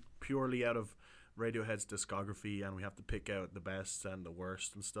talking purely out of Radiohead's discography and we have to pick out the best and the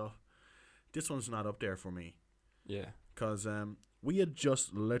worst and stuff, this one's not up there for me. Yeah. Because we had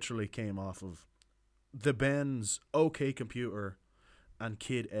just literally came off of The Ben's OK Computer and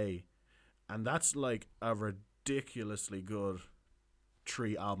Kid A, and that's like a ridiculously good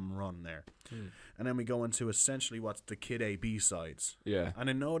 3-album run there. And then we go into essentially what's the Kid A B-sides. Yeah. And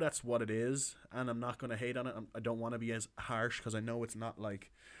I know that's what it is, and I'm not going to hate on it. I don't want to be as harsh because I know it's not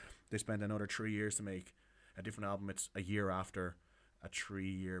like they spent another 3 years to make a different album. It's a year after a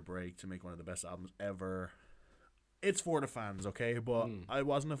 3-year break to make one of the best albums ever. It's for the fans, okay? But I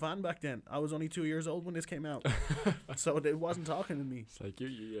wasn't a fan back then. I was only 2 years old when this came out. So it wasn't talking to me. It's like,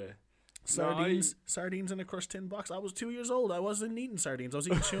 yeah. Sardines in a crushed tin box. I was 2 years old. I wasn't eating sardines. I was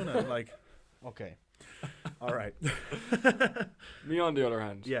eating tuna. Like, okay. All right. Me on the other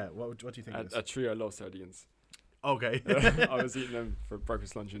hand. Yeah, what do you think of this? At 3, I love sardines. Okay. I was eating them for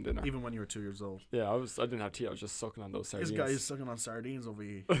breakfast, lunch, and dinner. Even when you were 2 years old. Yeah, I didn't have tea. I was just sucking on those sardines. This guy is sucking on sardines over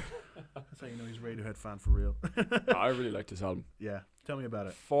here. That's how you know he's a Radiohead fan for real. I really like this album. Yeah, tell me about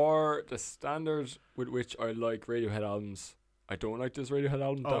it. For the standard with which I like Radiohead albums, I don't like this Radiohead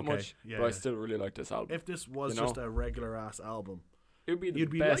album that much, but I still really like this album. If this was just a regular ass album, it would be the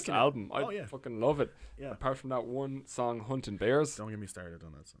best album. I fucking love it. Yeah. Apart from that one song, Hunting Bears. Don't get me started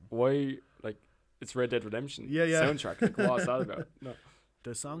on that song. Why, like, it's Red Dead Redemption soundtrack. Like, what's that about? No.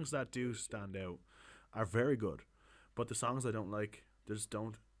 The songs that do stand out are very good, but the songs I don't like, just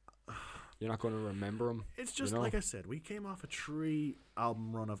don't. You're not going to remember them. It's just like I said, we came off a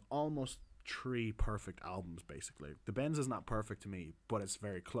 3-album run of almost 3 perfect albums, basically. The Benz is not perfect to me, but it's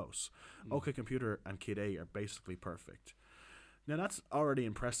very close. OK Computer and Kid A are basically perfect. Now that's already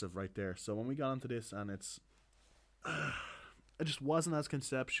impressive right there. So when we got onto this, and it just wasn't as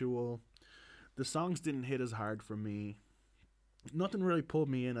conceptual. The songs didn't hit as hard for me. Nothing really pulled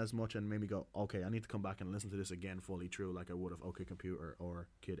me in as much and made me go, okay, I need to come back and listen to this again fully through like I would have OK Computer or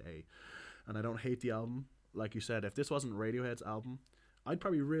Kid A. And I don't hate the album. Like you said, if this wasn't Radiohead's album, I'd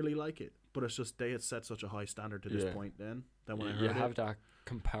probably really like it. But it's just they had set such a high standard to this point then that when I heard it. You have that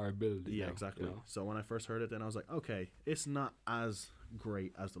comparability. Yeah, now, exactly. You know? So when I first heard it, then I was like, okay, it's not as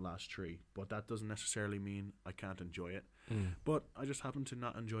great as the last 3, but that doesn't necessarily mean I can't enjoy it. But I just happen to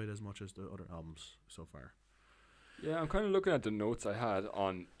not enjoy it as much as the other albums so far. Yeah, I'm kind of looking at the notes I had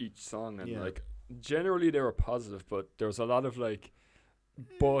on each song, and like generally they were positive, but there was a lot of like,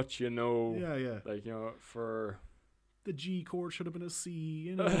 but like, you know, for the G chord should have been a C,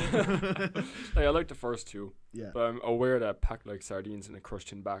 you know. Like, I like the first two. Yeah. But I'm aware that packed like sardines in a crushed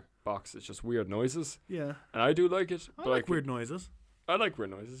tin box is just weird noises. Yeah. And I do like it. I but like weird noises. I like weird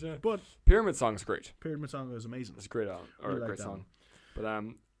noises, yeah. But Pyramid Song's great. Pyramid Song is amazing. It's a great album, or Really a like great that song.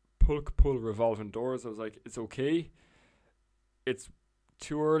 one. But Pull Revolving Doors, I was like, it's okay. It's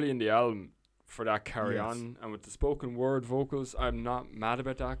too early in the album for that carry Yes. on. And with the spoken word vocals, I'm not mad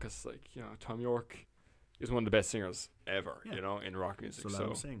about that because, like, you know, Tom York is one of the best singers ever, Yeah. you know, in rock music. So let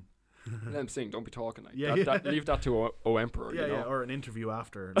him sing. Let him sing. Don't be talking. Like, Yeah, leave that to O Emperor. Yeah, you know? yeah, or an interview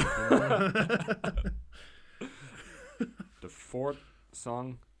after. Like, you know? The fourth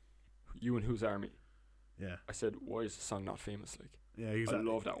song, You and Whose Army. Yeah. I said, why is the song not famous? Like, Yeah, I exactly.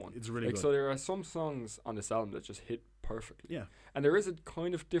 love that one. It's really like, good. so there are some songs on this album that just hit perfectly. Yeah. And there is a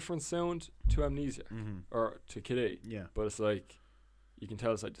kind of different sound to Amnesia or to Kid A. Yeah. But it's like, you can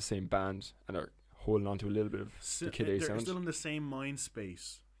tell it's like the same band and they're holding on to a little bit of the Kid A they're sound. still in the same mind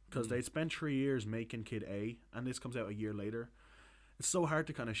space because they spent 3 years making Kid A, and this comes out a year later. It's so hard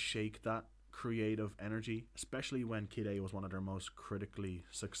to kind of shake that creative energy, especially when Kid A was one of their most critically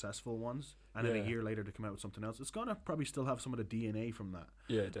successful ones, and then Yeah. a year later to come out with something else. It's gonna probably still have some of the DNA from that,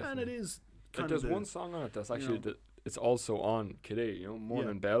 Yeah, definitely. and it is Like, kind there's of one song on it that's actually, know. it's also on Kid A, you know,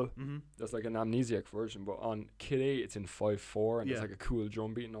 Morning Bell. That's like an Amnesiac version, but on Kid A, it's in 5/4, and Yeah. there's like a cool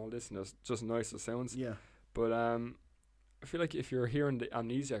drum beat and all this, and there's just nicer sounds. Yeah. But I feel like if you're hearing the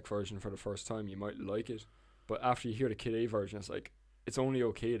Amnesiac version for the first time, you might like it. But after you hear the Kid A version, it's like, it's only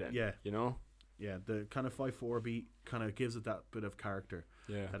okay then. Yeah. You know? Yeah, the kind of 5/4 beat kind of gives it that bit of character,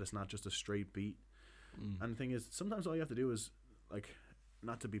 Yeah. that it's not just a straight beat. And the thing is, sometimes all you have to do is, like,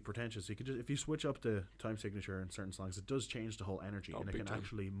 not to be pretentious, you could just, if you switch up the time signature in certain songs, it does change the whole energy, and it big can time.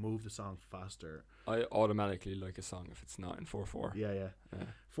 actually move the song faster. I automatically like a song if it's not in 4/4. Yeah, yeah. Yeah.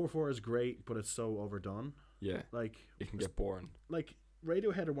 4/4 is great, but it's so overdone. Yeah. Like, It can get boring. like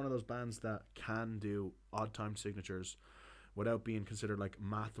Radiohead are one of those bands that can do odd time signatures without being considered like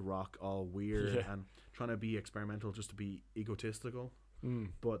math rock, all weird Yeah. and trying to be experimental just to be egotistical.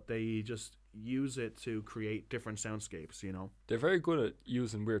 Mm. But they just use it to create different soundscapes, you know. They're very good at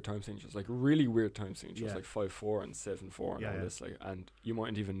using weird time signatures, like really weird time signatures, Yeah. like 5/4 and 7/4 and Yeah, all yeah. this, like, and you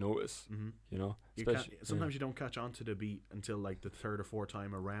mightn't even notice, you know. Sometimes you don't catch on to the beat until like the third or fourth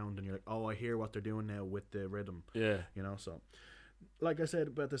time around, and you're like, oh, I hear what they're doing now with the rhythm, yeah, you know. So, like I said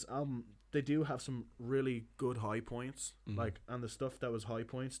about this album, they do have some really good high points, like, and the stuff that was high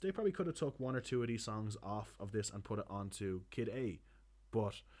points, they probably could have took one or two of these songs off of this and put it onto Kid A,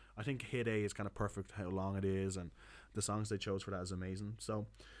 but I think Kid A is kind of perfect how long it is, and the songs they chose for that is amazing. So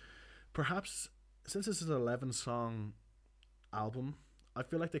perhaps since this is an 11 song album, I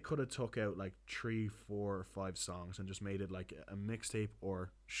feel like they could have took out like 3, 4, or 5 songs and just made it like a mixtape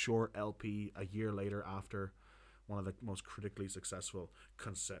or short LP a year later after one of the most critically successful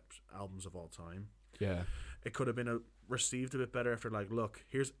concept albums of all time. yeah. It could have been received a bit better after, like, look,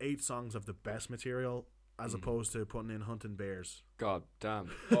 here's 8 songs of the best material, as opposed to putting in Hunting Bears. God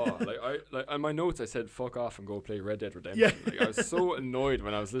damn. Oh, like on my notes I said fuck off and go play Red Dead Redemption. Yeah. Like, I was so annoyed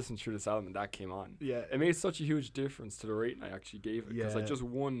when I was listening through this album and that came on. Yeah. It made such a huge difference to the rating I actually gave it, because like Yeah. just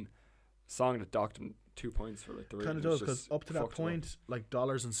one song that docked him 2 points for like the rating. Kind of It was does, because just up to that fucked him up. point, like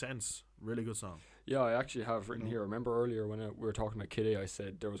Dollars and Cents, really good song. Yeah, I actually have written No. here. Remember earlier when we were talking about Kid A, I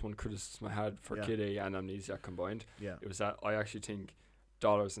said there was one criticism I had for Yeah. Kid A and Amnesiac combined. Yeah. It was that I actually think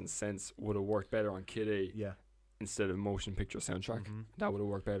Dollars and Cents would have worked better on Kid A Yeah. instead of motion picture soundtrack. That would have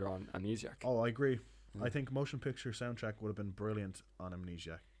worked better on Amnesiac. Oh, I agree. Yeah. I think motion picture soundtrack would have been brilliant on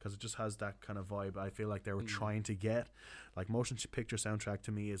Amnesiac, because it just has that kind of vibe I feel like they were trying to get. Like, motion picture soundtrack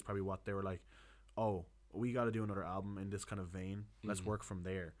to me is probably what they were like, oh, we got to do another album in this kind of vein. Let's work from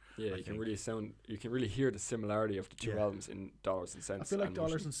there. Yeah, I you can think. really hear the similarity of the two Yeah. albums in Dollars and Cents. I feel like and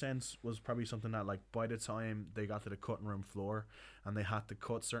Dollars Motion. and Cents was probably something that, like, by the time they got to the cutting room floor and they had to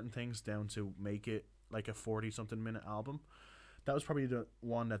cut certain things down to make it like a 40-something minute album, that was probably the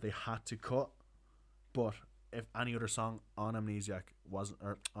one that they had to cut. But if any other song on Amnesiac wasn't,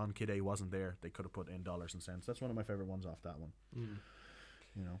 or on Kid A wasn't there, they could have put in Dollars and Cents. That's one of my favorite ones off that one.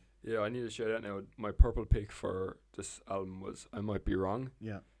 You know. Yeah, I need to shout out now. My purple pick for this album was I Might Be Wrong.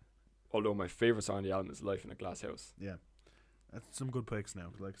 Yeah. Although my favorite song on the album is Life in a Glass House. Yeah. That's some good picks now.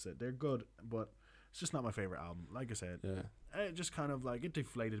 'Cause like I said, they're good, but it's just not my favorite album. Like I said, Yeah. it just kind of like, it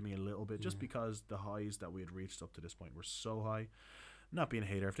deflated me a little bit, just because the highs that we had reached up to this point were so high. Not being a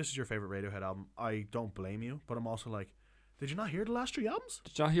hater, if this is your favorite Radiohead album, I don't blame you, but I'm also like, did you not hear the last 3 albums?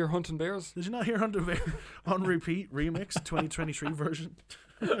 Did you not hear Hunting Bears? Did you not hear Hunter Bear on repeat remix 2023 version?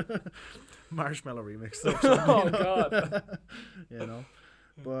 Marshmallow remix. Oh, God. You know,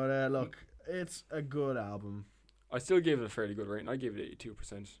 but look, it's a good album. I still gave it a fairly good rating. I gave it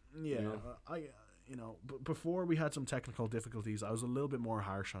 82%. Yeah, You know? Before we had some technical difficulties, I was a little bit more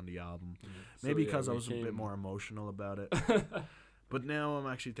harsh on the album. So, Maybe yeah, because I we was a bit more emotional about it. But now I'm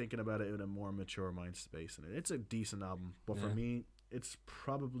actually thinking about it in a more mature mind space, and it's a decent album. But for me, it's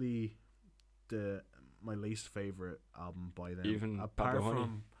probably my least favorite album by them, Even apart Pablo Honey?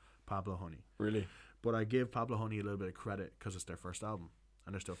 from Pablo Honey. Really? But I give Pablo Honey a little bit of credit because it's their first album,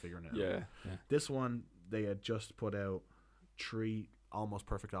 and they're still figuring it out. Yeah. This one, they had just put out 3 almost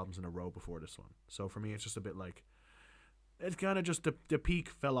perfect albums in a row before this one. So for me, it's just a bit like, it's kind of just the peak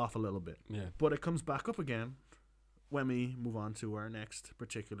fell off a little bit. Yeah. But it comes back up again when we move on to our next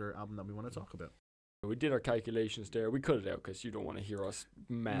particular album that we want to talk about. We did our calculations there. We cut it out because you don't want to hear us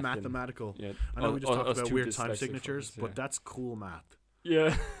Mathematical. Yeah. I know we just talked us about two weird time dyslexic signatures, fuckers, but that's cool math.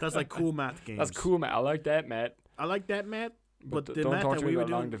 Yeah. That's like cool math games. That's cool, Matt. I like that, Matt. I like that, Matt. But the don't math talk that to we me were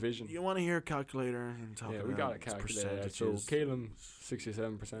about long doing, division. you want to hear a calculator and talk about We got a calculator. So percentages. Calum,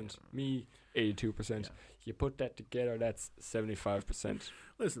 67%. Me, 82%. Yeah. You put that together, that's 75%.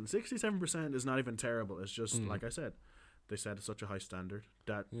 Listen, 67% is not even terrible. It's just, like I said, they set such a high standard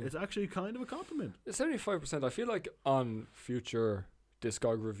that it's actually kind of a compliment. 75%, I feel like on future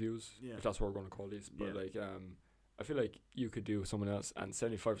Discog reviews, Yeah. if that's what we're going to call these, but I feel like you could do someone else, and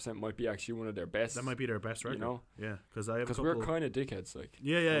 75% might be actually one of their best. That might be their best record. You know? Yeah, because we're kind of dickheads, like.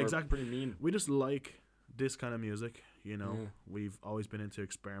 Yeah, We're exactly. pretty mean. We just like this kind of music, you know. Yeah. We've always been into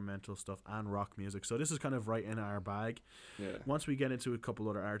experimental stuff and rock music, so this is kind of right in our bag. Yeah. Once we get into a couple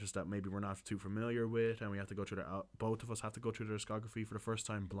other artists that maybe we're not too familiar with, and we have to go through both of us have to go through their discography for the first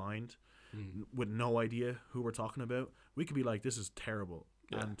time blind, with no idea who we're talking about, we could be like, this is terrible.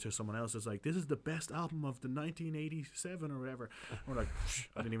 Yeah. And to someone else, it's like, this is the best album of the 1987 or whatever. We're like,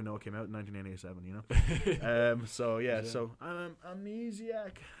 I didn't even know it came out in 1987, you know? So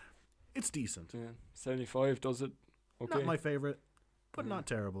Amnesiac, it's decent. Yeah. 75 does it okay. Not my favorite, but not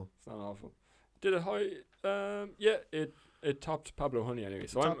terrible. It's not awful. Did it high? It topped Pablo Honey anyway,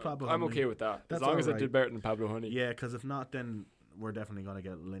 so I'm okay with that. That's as long as it alright. did better than Pablo Honey. Yeah, because if not, then we're definitely going to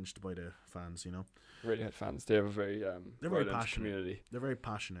get lynched by the fans, you know? Radiohead fans, they have a very They're very violent passionate. community. They're very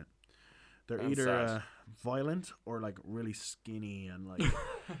passionate. They're And either sad. violent or like really skinny and like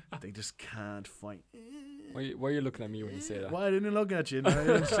they just can't fight. Why are you looking at me when you say that? Why I didn't look at you? I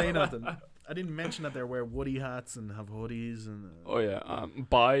didn't say nothing. I didn't mention that they wear Woody hats and have hoodies and. Oh yeah,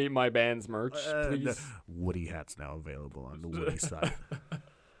 buy my band's merch, The please. Woody hats now available on the Woody site.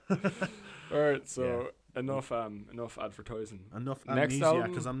 All right, so enough advertising. Enough Next amnesia,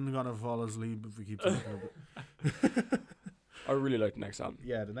 album? because I'm gonna fall asleep if we keep talking about it. I really like the next album.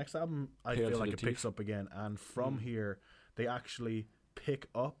 Yeah, the next album I Hail feel to like the it picks Teeth. up again, and from here they actually pick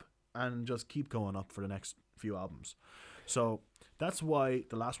up and just keep going up for the next few albums. So that's why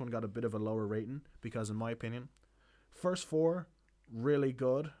the last one got a bit of a lower rating, because in my opinion, first 4 really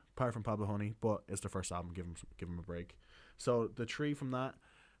good, apart from Pablo Honey, but it's the first album. Give him a break. So the 3 from that,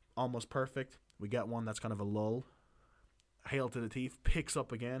 almost perfect. We get one that's kind of a lull. Hail to the Teeth picks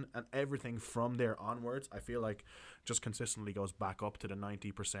up again, and everything from there onwards, I feel like, just consistently goes back up to the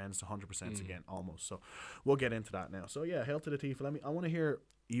 90%, to 100% again, almost. So we'll get into that now. So yeah, Hail to the Teeth. I want to hear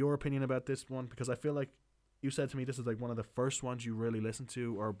your opinion about this one, because I feel like you said to me this is like one of the first ones you really listened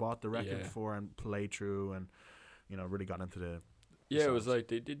to or bought the record for and played through, and really got into the Yeah, it songs. was like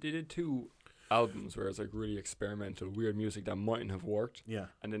they did 2 albums where it's like really experimental, weird music that mightn't have worked. Yeah.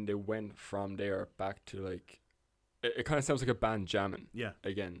 And then they went from there back to like, it kind of sounds like a band jamming. Yeah.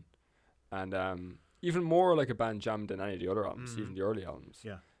 Again, and even more like a band jam than any of the other albums, even the early albums.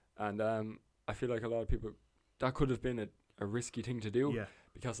 Yeah. And I feel like a lot of people, that could have been a risky thing to do. Yeah.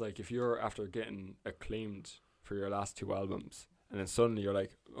 Because like if you're after getting acclaimed for your last 2 albums, and then suddenly you're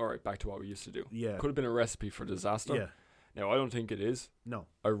like, all right, back to what we used to do. Yeah. Could have been a recipe for disaster. Yeah. Now I don't think it is. No.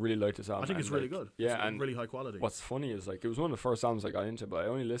 I really like this album. I think it's and, really like, good. Yeah, it's and really high quality. what's funny is like it was one of the first albums I got into, but I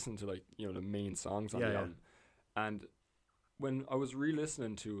only listened to like the main songs on the album. And when I was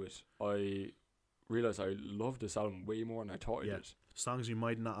re-listening to it, I realized I loved this album way more than I thought I did. Songs you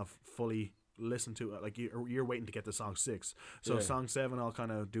might not have fully listened to, like you're waiting to get to song 6. So song 7, I'll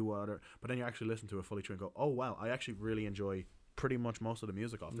kind of do whatever, but then you actually listen to it fully through and go, oh wow, I actually really enjoy pretty much most of the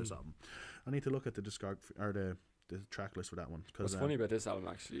music off this album. I need to look at the discography or the track list for that one. What's funny about this album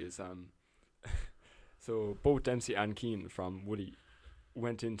actually is so both Dempsey and Keane from Woody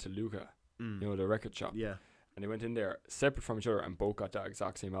went into Luca, the record shop. Yeah. And they went in there separate from each other and both got that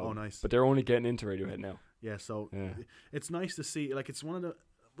exact same album. Oh, nice. But they're only getting into Radiohead now. Yeah, so it's nice to see, like, it's one of the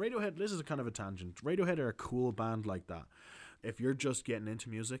Radiohead, this is a kind of a tangent. Radiohead are a cool band like that. If you're just getting into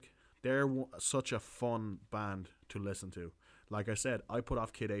music, they're such a fun band to listen to. Like I said, I put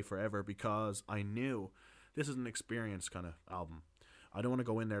off Kid A forever because I knew This is an experience kind of album. I don't want to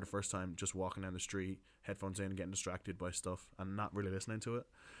go in there the first time just walking down the street, headphones in, getting distracted by stuff and not really listening to it.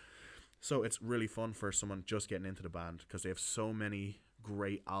 So it's really fun for someone just getting into the band because they have so many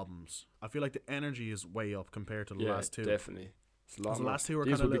great albums. I feel like the energy is way up compared to the last two. Definitely. It's a lot The more. last two were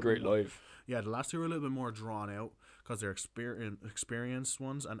These kind of would be great live. Yeah, the last two were a little bit more drawn out because they're experienced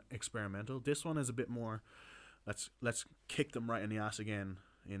ones and experimental. This one is a bit more, let's kick them right in the ass again,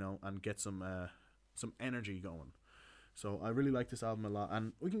 you know, and get some energy going. So I really like this album a lot,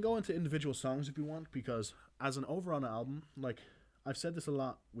 and we can go into individual songs if you want, because as an overall album, like I've said this a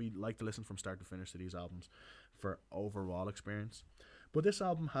lot, we like to listen from start to finish to these albums for overall experience. But this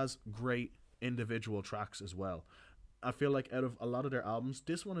album has great individual tracks as well. I feel like out of a lot of their albums,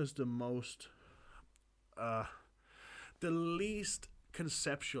 this one is the most, the least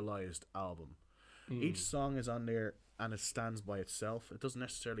conceptualized album. Each song is on there and it stands by itself. It doesn't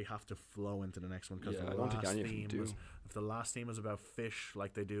necessarily have to flow into the next one because if the last theme is about fish,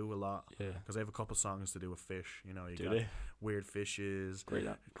 like they do a lot, because they have a couple songs to do with fish. You know, you got weird fishes,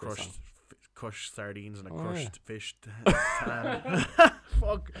 crushed sardines, and a crushed fish tan.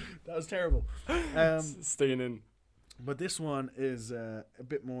 Fuck, that was terrible. Staying in. But this one is a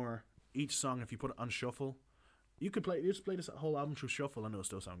bit more. Each song, if you put it on shuffle, you could play this whole album through shuffle and it'll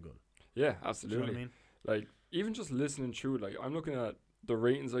still sound good. Yeah, absolutely. Do you know what I mean? Like, even just listening through, like, I'm looking at the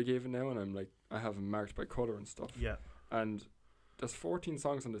ratings I gave it now, and I'm like, I have them marked by colour and stuff. Yeah. And there's 14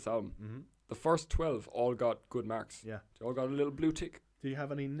 songs on this album. Mm-hmm. The first 12 all got good marks. Yeah. They all got a little blue tick. Do you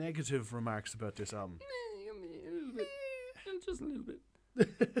have any negative remarks about this album? A little bit. Just a little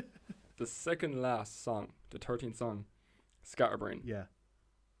bit. The second last song, the 13th song, Scatterbrain. Yeah.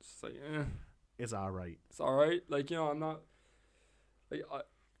 It's like, It's alright. It's alright. Like, you know, I'm not... Like,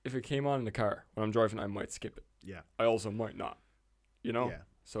 if it came on in the car when I'm driving, I might skip it. Yeah. I also might not. You know? Yeah.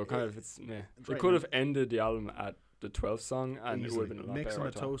 So kind of it's meh. They right could have ended the album at the 12th song and it would have been a lot better.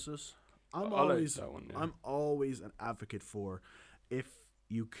 Mixomatosis. I like that one. Yeah. I'm always an advocate for if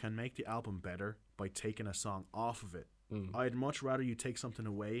you can make the album better by taking a song off of it. I'd much rather you take something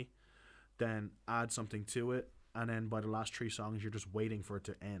away than add something to it, and then by the last 3 songs you're just waiting for it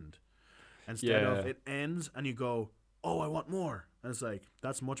to end. Instead of it ends and you go, oh, I want more. And it's like,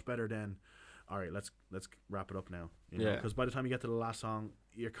 that's much better than, all right, let's wrap it up now. You know? Because by the time you get to the last song,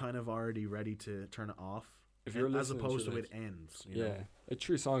 you're kind of already ready to turn it off. If you're as listening opposed to it it ends. You know? Like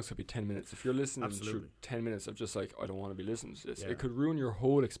 3 songs could be 10 minutes. If you're listening through 10 minutes of just like, I don't want to be listening to this, it could ruin your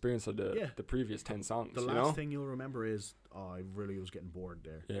whole experience of the previous 10 songs. The last thing you'll remember is, oh, I really was getting bored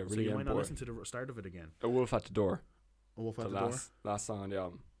there. Yeah, so you might not listen to the start of it again. A Wolf at the Door. A Wolf at the Door? Last song on the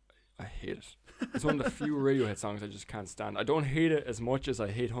album. I hate it. It's one of the few Radiohead songs I just can't stand. I don't hate it as much as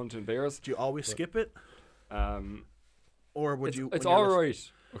I hate Hunting Bears. Do you always skip it? Or would you? It's all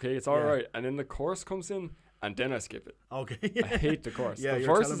right. Okay, it's all right. And then the chorus comes in, and then I skip it. Okay. I hate the chorus. Yeah, the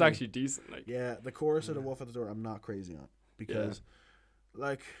verse is actually decent. Like. Yeah, the chorus of The Wolf at the Door I'm not crazy on. Because,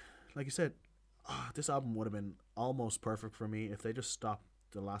 like you said, this album would have been almost perfect for me if they just stopped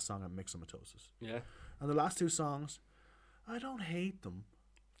the last song at Mixomatosis. Yeah. And the last 2 songs, I don't hate them,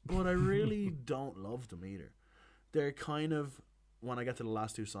 but I really don't love them either. They're kind of, when I get to the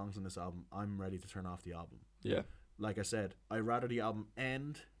last 2 songs in this album, I'm ready to turn off the album. Yeah. Like I said, I'd rather the album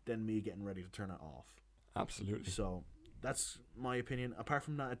end than me getting ready to turn it off. Absolutely. So that's my opinion. Apart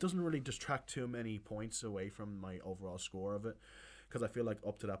from that, it doesn't really detract too many points away from my overall score of it, because I feel like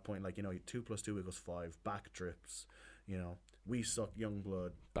up to that point, like, you know, 2 + 2 = 5, Backdrips, you know, We Suck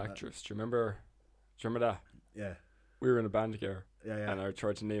Youngblood. Backdrips. Do you remember that? Yeah. We were in a band together. Yeah. And I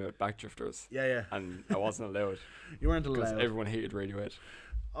tried to name it Backdrifters. Yeah. And I wasn't allowed. You weren't allowed. Because everyone hated Radiohead.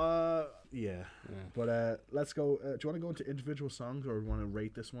 Yeah. But let's go. Do you want to go into individual songs, or want to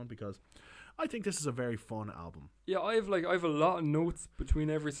rate this one? Because I think this is a very fun album. Yeah, I have a lot of notes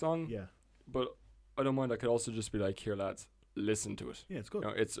between every song. Yeah. But I don't mind. I could also just be like, here, lads, listen to it. Yeah, it's good. You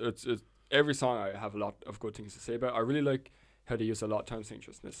know, it's every song I have a lot of good things to say about. I really like how they use a lot of time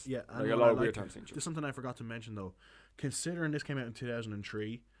sinciousness. Yeah, like a lot of weird time sinciousness. There's something I forgot to mention though. Considering this came out in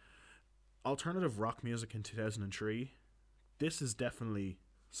 2003, alternative rock music in 2003, this is definitely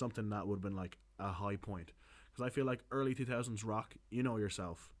something that would have been like a high point. Because I feel like early 2000s rock, you know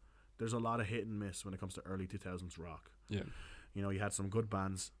yourself, there's a lot of hit and miss when it comes to early 2000s rock. Yeah. You know, you had some good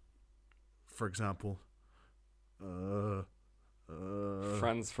bands. For example,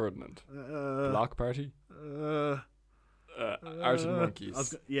 Franz Ferdinand, Block Party, Arctic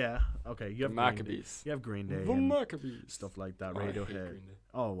Monkeys. Okay. You have Maccabees. You have Green Day. The Maccabees. Stuff like that. Oh, Radiohead.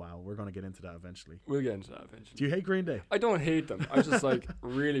 Oh wow, we're gonna get into that eventually. We'll get into that eventually. Do you hate Green Day? I don't hate them. I just like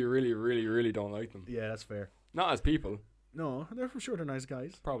really, really, really, really don't like them. Yeah, that's fair. Not as people. No, they're for sure they're nice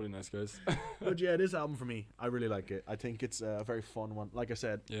guys. Probably nice guys. But yeah, this album for me, I really like it. I think it's a very fun one. Like I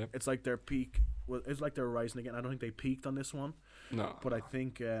said, Yeah. it's like their peak. Well, it's like they're rising again. I don't think they peaked on this one, No. but I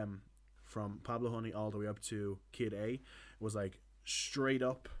think from Pablo Honey all the way up to Kid A was like straight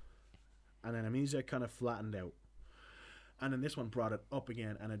up, and then Amnesia kind of flattened out, and then this one brought it up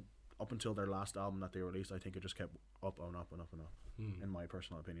again, and it, up until their last album that they released, I think it just kept up and up and up and up. In my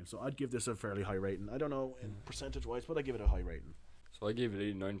personal opinion, so I'd give this a fairly high rating. I don't know in percentage wise, but I give it a high rating. So I gave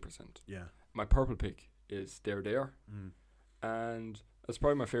it 89%. Yeah. My purple pick is There There, and that's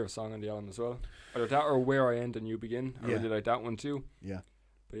probably my favorite song on the album as well. Either that or Where I End and You Begin. I really like that one too. Yeah.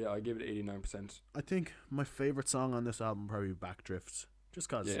 But yeah, I give it 89%. I think my favorite song on this album probably Backdrifts, just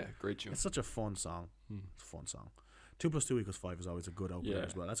cause Great tune. it's such a fun song. It's a fun song. 2 + 2 = 5 is always a good opener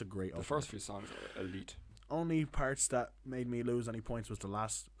as well. That's a great opener. The first few songs are elite. Only parts that made me lose any points was the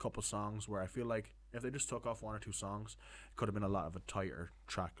last couple songs, where I feel like if they just took off 1 or 2 songs, it could have been a lot of a tighter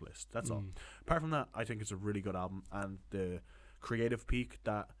track list. That's all. Apart from that, I think it's a really good album, and the creative peak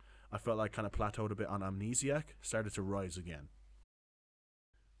that I felt like kind of plateaued a bit on Amnesiac started to rise again.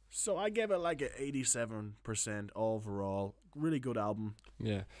 So I gave it like an 87% overall. Really good album.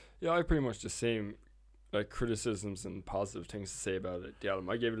 Yeah, I have pretty much the same like criticisms and positive things to say about it. The album,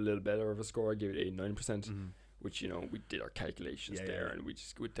 I gave it a little better of a score. I gave it 89%, which we did our calculations and we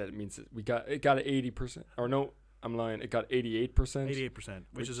just with that it means that it got 80%. Or no, I'm lying. It got 88%. 88%,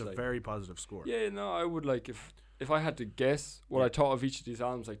 which is a like, very positive score. Yeah, no, I would like if I had to guess what I thought of each of these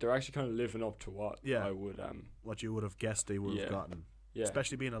albums, like they're actually kind of living up to what I would what you would have guessed they would have gotten. Yeah.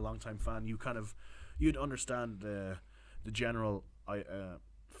 Especially being a longtime fan, you'd understand the general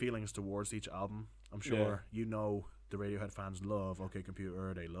feelings towards each album. I'm sure the Radiohead fans love OK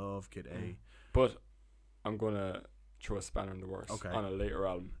Computer, they love Kid A. But I'm going to throw a spanner in the works on a later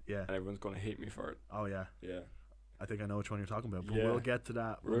album. Yeah. And everyone's going to hate me for it. Oh, yeah. Yeah. I think I know which one you're talking about, but we'll get to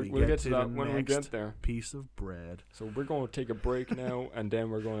that when we get to that when we get there. Piece of bread. So we're going to take a break now, and then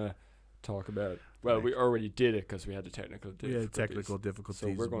we're going to talk about we already did it because we had the technical difficulties. So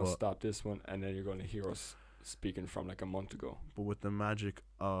we're going to stop this one, and then you're going to hear us speaking from like a month ago. But with the magic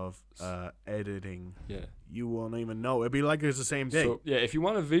of editing, you won't even know. It'd be like it's the same day. So if you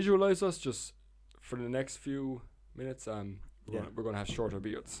want to visualize us just for the next few minutes, we're going to have shorter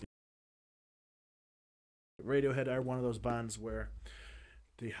beats. Radiohead are one of those bands where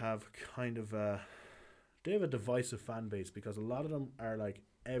they have kind of a divisive fan base, because a lot of them are like,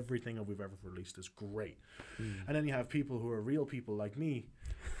 everything that we've ever released is great, and then you have people who are real people like me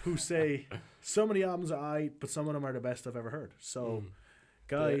who say so many albums are aight, but some of them are the best I've ever heard. So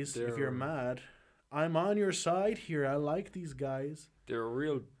guys, if you're mad, I'm on your side here. I like these guys. They're a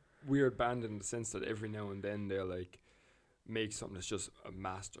real weird band in the sense that every now and then they're like make something that's just a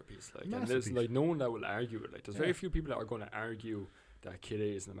masterpiece, and there's like no one that will argue it. Like there's very few people that are going to argue that Kid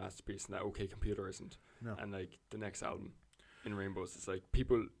A isn't a masterpiece and that OK Computer isn't. And like the next album in Rainbows, it's like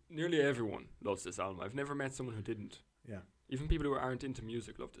nearly everyone loves this album. I've never met someone who didn't. Yeah. Even people who aren't into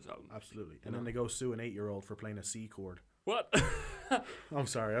music love this album. Absolutely. And then they go sue an 8-year-old for playing a C chord. What? I'm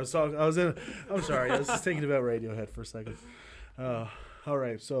sorry. I was just thinking about Radiohead for a second. All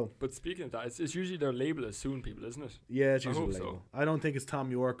right. So. But speaking of that, it's usually their label is suing people, isn't it? Yeah, it's usually the label. So. I don't think it's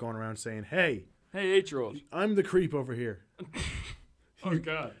Tom York going around saying, "Hey, 8-year-old, I'm the creep over here." Oh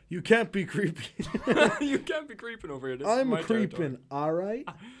God! You can't be creepy. You can't be creeping over here. I'm creeping, all right.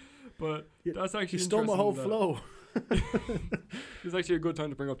 But that's actually you stole my whole flow. It's actually a good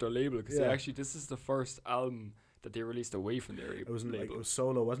time to bring up their label, because this is the first album that they released away from their label. Like, it was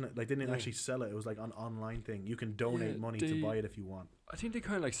solo, wasn't it? Like they didn't actually sell it. It was like an online thing. You can donate money to buy it if you want. I think they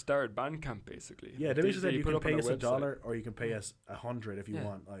kind of like started Bandcamp basically. Yeah, they said you can pay us $1 or you can pay us $100 if you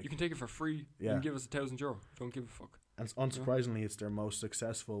want. Like you can take it for free. You can give us €1,000. Don't give a fuck. And unsurprisingly, it's their most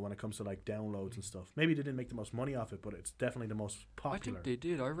successful when it comes to like downloads and stuff. Maybe they didn't make the most money off it, but it's definitely the most popular. I think they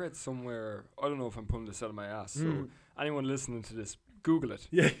did. I read somewhere. I don't know if I'm pulling this out of my ass. So anyone listening to this, Google it.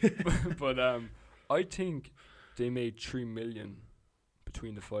 Yeah. but I think they made 3 million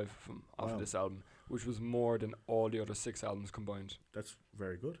between the 5 of them off of this album, which was more than all the other 6 albums combined. That's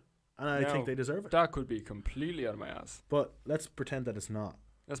very good, and I think they deserve it. That could be completely out of my ass. But let's pretend that it's not.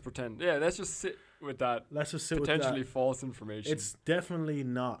 Let's pretend. Yeah, let's just sit with that. Let's just sit potentially with that. False information. It's definitely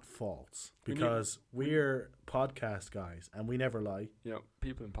not false, because we're podcast guys and we never lie. Yeah,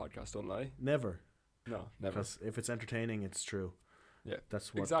 people in podcasts don't lie. Never. No, never. Because if it's entertaining, it's true. Yeah,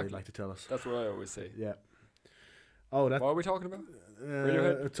 that's what they like to tell us. That's what I always say. Yeah. Oh, what are we talking about?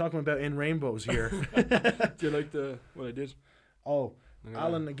 Radiohead? Talking about In Rainbows here. Do you like what I did? Oh,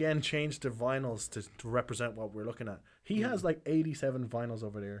 Alan again changed the vinyls to represent what we're looking at. He has like 87 vinyls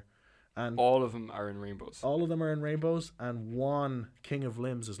over there, And all of them are in rainbows. all of them are in rainbows, and one King of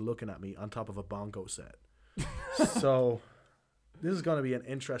Limbs is looking at me on top of a bongo set. So this is going to be an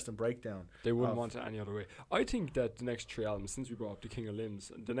interesting breakdown. They wouldn't want it any other way. I think that the next 3 albums, since we brought up the King of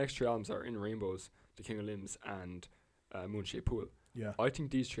Limbs, the next 3 albums are in rainbows, the King of Limbs and Moonshaped Pool. Yeah. I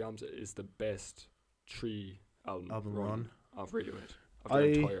think these 3 albums is the best 3 album run of Radiohead of their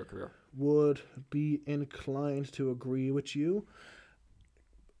entire career. Would be inclined to agree with you.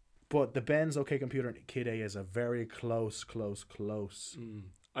 But the Benz, OK Computer, and Kid A is a very close.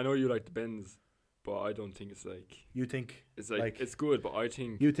 I know you like the Benz, but I don't think it's like... You think... It's like it's good, but I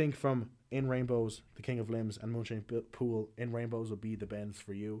think... You think from In Rainbows, The King of Limbs, and Moonshaped Pool, In Rainbows will be the Benz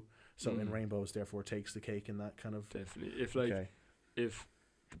for you. So In Rainbows, therefore, takes the cake in that kind of... Definitely. If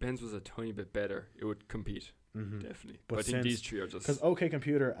the Benz was a tiny bit better, it would compete. Mm-hmm. Definitely. But I think these 3 are just... Because OK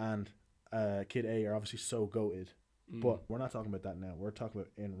Computer and Kid A are obviously so goated. But we're not talking about that now. We're talking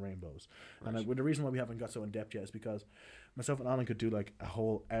about In Rainbows. Right. And the reason why we haven't got so in depth yet is because myself and Alan could do like a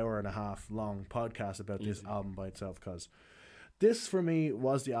whole hour and a half long podcast about this album by itself. Because this, for me,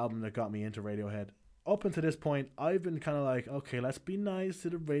 was the album that got me into Radiohead. Up until this point, I've been kind of like, okay, let's be nice to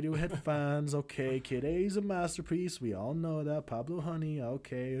the Radiohead fans. Okay, Kid A is a masterpiece. We all know that. Pablo Honey,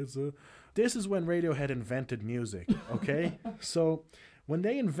 okay. This is when Radiohead invented music, okay? So... when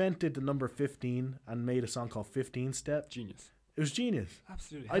they invented the number 15 and made a song called 15 Step... Genius. It was genius.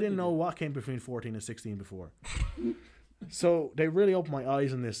 Absolutely. I didn't know what came between 14 and 16 before. So they really opened my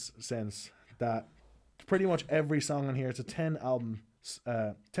eyes in this sense that pretty much every song on here, it's a 10-song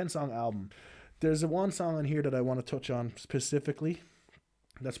album. There's one song on here that I want to touch on specifically.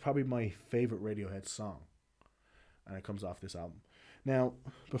 That's probably my favorite Radiohead song. And it comes off this album. Now,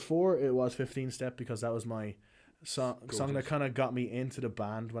 before it was 15 Step because that was my... song that kind of got me into the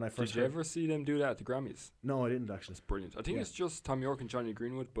band when I first. Did you ever see them do that at the Grammys? No, I didn't actually. It's brilliant. I think it's just Tom York and Johnny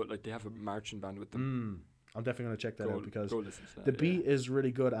Greenwood, but like they have a marching band with them. I'm definitely gonna check that out because that, the beat is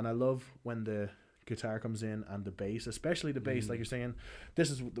really good, and I love when the guitar comes in and the bass, especially the bass. Like you're saying,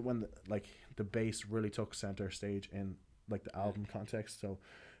 this is when the bass really took center stage in like the album context. So,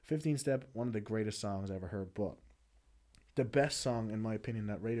 15 Step, one of the greatest songs I ever heard, but. The best song, in my opinion,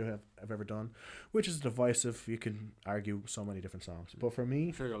 that Radiohead have ever done, which is divisive. You can argue so many different songs. But for me...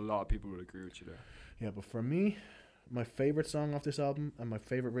 I feel like a lot of people would agree with you there. Yeah, but for me, my favorite song off this album and my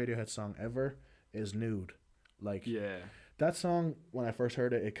favorite Radiohead song ever is Nude. Like, that song, when I first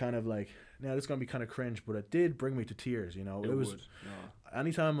heard it, it kind of like... Now, it's going to be kind of cringe, but it did bring me to tears, you know? It was...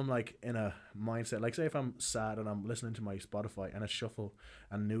 Anytime I'm like in a mindset... Like, say if I'm sad and I'm listening to my Spotify and a shuffle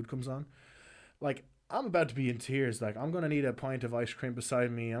and Nude comes on, like... I'm about to be in tears. Like, I'm going to need a pint of ice cream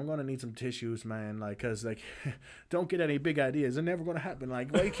beside me. I'm going to need some tissues, man. Like, because, like, don't get any big ideas. They're never going to happen.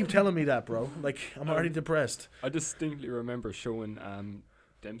 Like, why you keep telling me that, bro? Like, I'm already depressed. I distinctly remember showing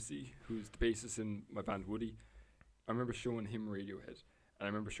Dempsey, who's the bassist in my band Woody. I remember showing him Radiohead. And I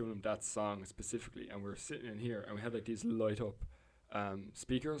remember showing him that song specifically. And we were sitting in here, and we had, like, these light-up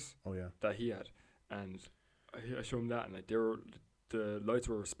speakers that he had. And I showed him that, and, like, they were... The lights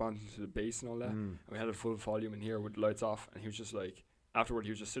were responding to the bass and all that. And we had a full volume in here with the lights off. And he was just like, afterward, he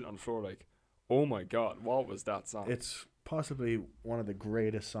was just sitting on the floor like, oh my God, what was that song? It's possibly one of the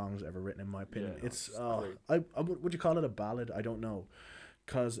greatest songs ever written, in my opinion. Yeah, it's would you call it a ballad? I don't know.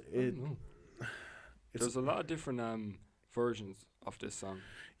 Because there's a lot of different versions of this song.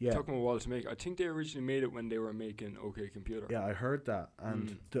 Yeah. It took them a while to make. I think they originally made it when they were making OK Computer. Yeah, I heard that.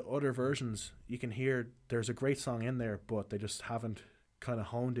 And the other versions, you can hear there's a great song in there, but they just haven't kind of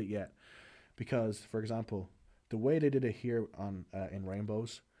honed it yet. Because, for example, the way they did it here on in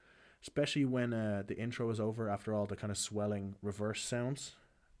Rainbows, especially when the intro is over after all the kind of swelling reverse sounds,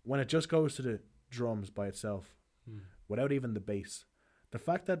 when it just goes to the drums by itself, without even the bass, the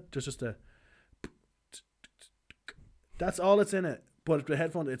fact that there's just that's all it's in it. But the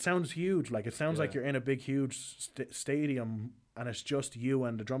headphones, it sounds huge. Like, it sounds like you're in a big, huge stadium, and it's just you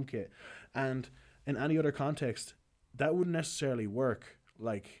and the drum kit. And in any other context, that wouldn't necessarily work.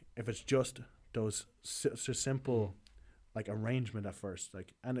 Like, if it's just those simple, like, arrangement at first.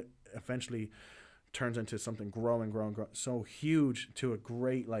 Like, and it eventually turns into something growing, so huge to a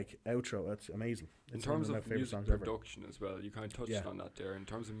great, like, outro. It's amazing. It's in terms one of my favorite music songs production as well, you kind of touched on that there. In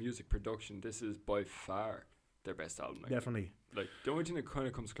terms of music production, this is by far their best album. Like, definitely. Like, the only thing that kind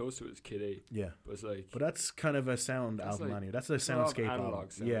of comes close to it is Kid A. Yeah. But it's like... But that's kind of a sound album, like, anyway. That's a soundscape album.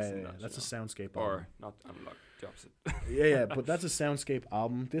 Yeah, that's a soundscape album. Or not analog, the opposite. yeah, but that's a soundscape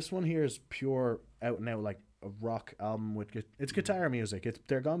album. This one here is pure out and out, like, a rock album with... It's guitar music.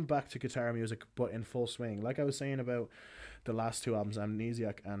 They're gone back to guitar music, but in full swing. Like I was saying about the last two albums,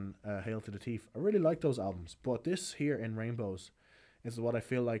 Amnesiac and Hail to the Thief. I really like those albums. But this here in Rainbows is what I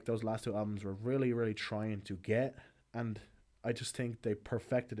feel like those last two albums were really, really trying to get, and I just think they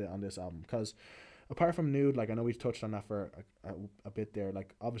perfected it on this album. Because apart from Nude, like I know we've touched on that for a bit there,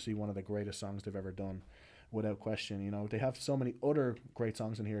 like obviously one of the greatest songs they've ever done, without question. You know, they have so many other great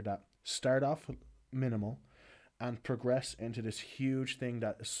songs in here that start off minimal and progress into this huge thing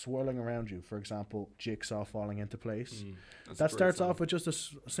that is swirling around you. For example, Jigsaw falling into place. That starts off with just a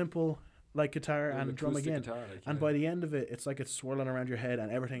simple like guitar and drum again, guitar, like, and by the end of it, it's like it's swirling around your head,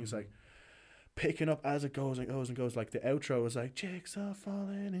 and everything's like picking up as it goes and goes and goes. Like the outro is like Jigsaw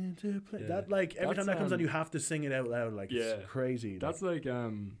falling into place. That like every time that comes on, you have to sing it out loud. Like it's crazy. That's like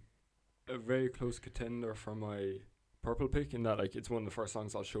a very close contender for my purple pick, in that like it's one of the first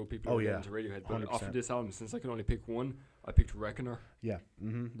songs I'll show people into Radiohead. But 100%. Off of this album, since I can only pick one, I picked Reckoner. Yeah,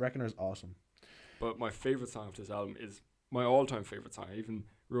 Reckoner's awesome. But my favorite song of this album is my all-time favorite song. I even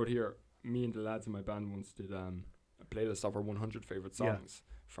wrote here, me and the lads in my band once did a playlist of our 100 favorite songs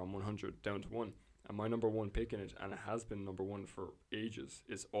from 100 down to 1, and my number one pick in it, and it has been number one for ages,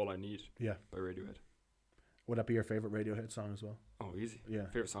 is All I Need by Radiohead. Would that be your favorite Radiohead song as well? Oh, easy.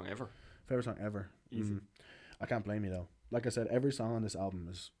 Favorite song ever. Easy. I can't blame you though. Like I said, every song on this album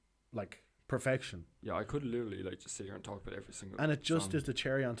is like perfection. Yeah, I could literally like just sit here and talk about every single and it just is the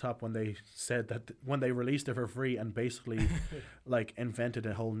cherry on top when they said that when they released it for free and basically like invented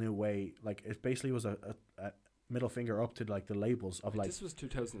a whole new way. Like it basically was a middle finger up to like the labels of like this was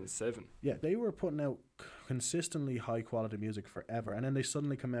 2007. Yeah, they were putting out consistently high quality music forever, and then they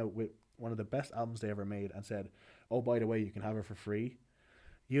suddenly come out with one of the best albums they ever made and said, oh, by the way, you can have it for free.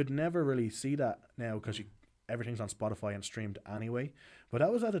 You'd never really see that now because everything's on Spotify and streamed anyway. But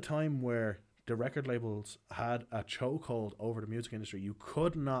that was at a time where the record labels had a chokehold over the music industry. You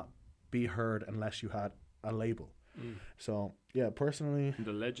could not be heard unless you had a label. So yeah, personally,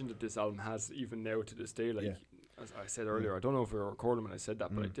 the legend that this album has even now to this day, like as I said earlier, I don't know if we were recording when I said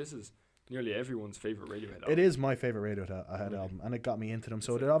that, but like this is nearly everyone's favorite Radiohead album. It is my favorite Radiohead album, and it got me into them.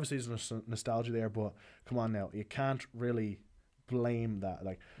 So there obviously is nostalgia there, but come on now, you can't really blame that.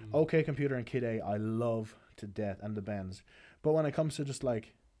 Like OK Computer and Kid A, I love to death, and the Bends, but when it comes to just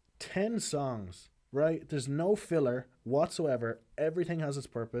like 10 songs, right, there's no filler whatsoever. Everything has its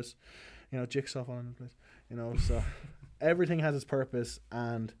purpose. You know, Jigsaw falling in place. You know, so everything has its purpose,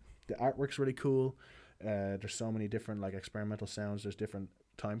 and the artwork's really cool. There's so many different like experimental sounds. There's different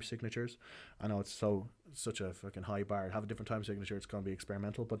time signatures. I know it's such a fucking high bar. Have a different time signature, it's going to be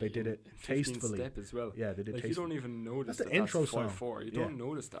experimental, but they did it tastefully. Step as well. Yeah, they did. Like you don't even notice that's the intro song. 5/4. You don't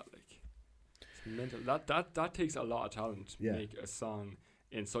notice that. Like it's mental. That takes a lot of talent to make a song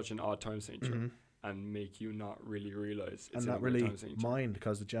in such an odd time signature and make you not really realize it's and not really mind,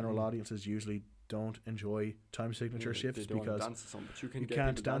 because the general audiences usually don't enjoy time signature shifts they don't because dance to some, but you can get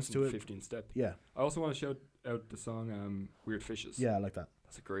can't dance to it. 15 step. Yeah. I also want to shout out the song Weird Fishes. Yeah, I like that.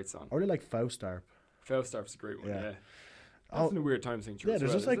 That's a great song. I really like Faustarp. Faustarp's a great one. Yeah. That's in a weird time signature. Yeah,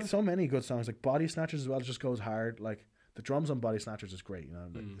 there's just like so many good songs. Like Body Snatchers as well just goes hard. Like the drums on Body Snatchers is great, you know,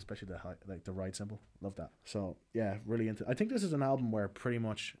 like, especially the ride cymbal. Love that. So yeah, really into. I think this is an album where pretty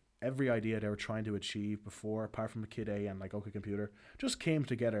much every idea they were trying to achieve before, apart from Kid A and like OK Computer, just came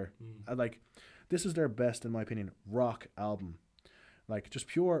together. And like this is their best, in my opinion, rock album. Like just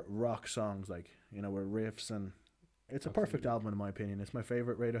pure rock songs, like, you know, with riffs, and it's a perfect album in my opinion. It's my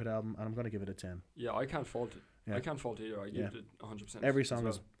favorite Radiohead album, and I'm going to give it a 10. Yeah, I can't fault it. Yeah. I can't fault it either. I gave it 100%. Every song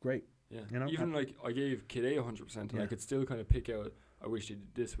is great. Yeah, you know, even like I gave Kid A 100%, and I could still kind of pick out, I wish they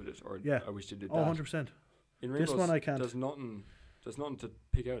did this with it, or I wish they did that. 100%. In Rainbows, this one I can't. There's nothing to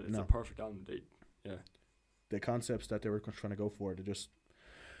pick out. It's a perfect album. The concepts that they were trying to go for, they just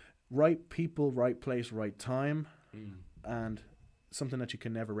right people, right place, right time, and something that you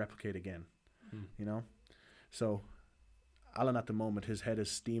can never replicate again. You know, so Alan at the moment, his head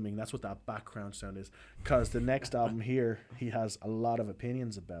is steaming. That's what that background sound is, because the next album here he has a lot of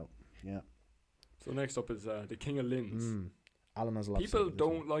opinions about. Yeah. So next up is The King of Limbs. Alan has a lot. People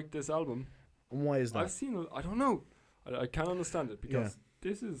don't like this album. And why is that? I've seen. I don't know. I can't understand it, because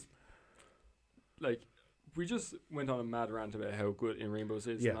this is like, we just went on a mad rant about how good In Rainbows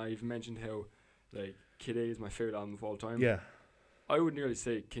is, and I even mentioned how like Kid A is my favorite album of all time. Yeah. I would nearly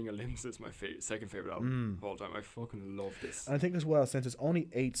say King of Limbs is my second favorite album of all time. I fucking love this. And I think as well, since it's only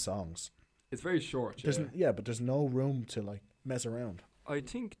 8 songs, it's very short. But there's no room to like mess around. I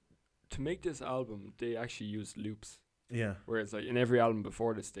think to make this album, they actually used loops. Yeah. Whereas like in every album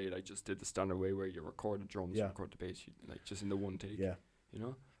before this, they like just did the standard way where you record the drums, record the bass, like just in the one take. Yeah. You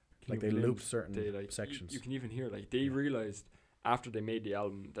know, like they looped certain sections. You can even hear like they realized after they made the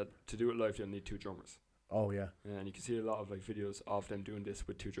album that to do it live they'll need 2 drummers. Oh yeah. And you can see a lot of like videos of them doing this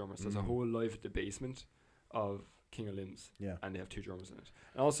with 2 drummers. There's a whole Live at the Basement of King of Limbs, Yeah. and they have 2 drummers in it.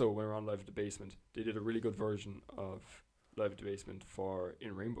 And also, when we're on Live at the Basement, they did a really good version of Live at the Basement for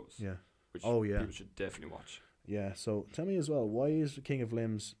In Rainbows, Yeah. which Oh, yeah. people should definitely watch. Yeah. So tell me as well, why is King of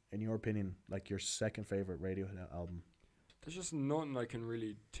Limbs, in your opinion, like your second favorite Radiohead album? There's just nothing I can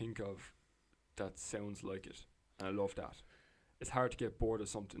really think of that sounds like it, and I love that. It's hard to get bored of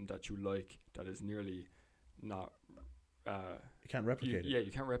something that you like that is nearly not. You can't replicate it. Yeah,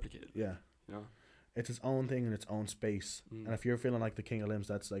 you can't replicate it. Yeah. You know. It's its own thing in its own space. Mm. And if you're feeling like the King of Limbs,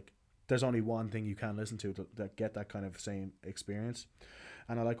 that's like, there's only one thing you can listen to that get that kind of same experience.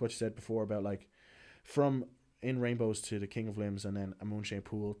 And I like what you said before about like from In Rainbows to the King of Limbs and then A Moonshaped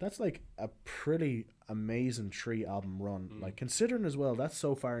Pool. That's like a pretty amazing 3-album run. Like considering as well, that's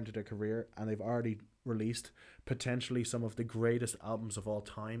so far into their career and they've already released potentially some of the greatest albums of all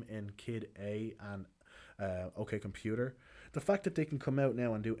time in Kid A and OK Computer. The fact that they can come out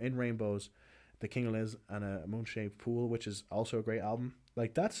now and do In Rainbows, The King of Limbs and A Moonshaped Pool, which is also a great album,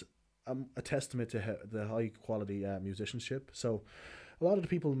 like that's a testament to the high quality musicianship. So a lot of the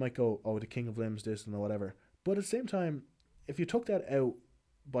people might go, oh, the King of Limbs this and whatever, but at the same time, if you took that out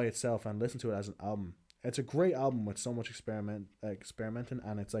by itself and listened to it as an album, it's a great album with so much experimenting,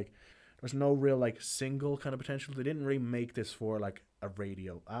 and it's like there's no real like single kind of potential. They didn't really make this for like a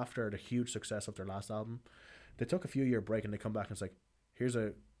radio. After the huge success of their last album, they took a few-year break and they come back and it's like, here's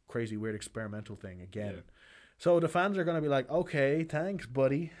a crazy weird experimental thing again. Yeah. So the fans are going to be like, okay, thanks,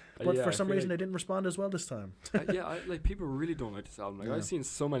 buddy. But Yeah, for I some feel reason, like- they didn't respond as well this time. Like people really don't like this album. Like Yeah. I've seen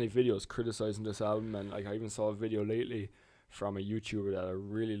so many videos criticizing this album, and like I even saw a video lately from a YouTuber that I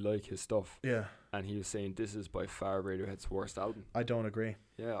really like his stuff, Yeah, and he was saying this is by far Radiohead's worst album. I don't agree.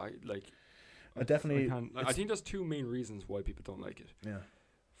 Yeah, I like. I definitely. I think there's 2 main reasons why people don't like it. Yeah.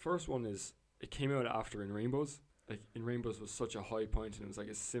 First one is it came out after In Rainbows. Like In Rainbows was such a high point, and it was like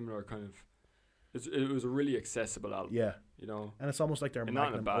a similar kind of. It was a really accessible album. Yeah. You know. And it's almost like their And not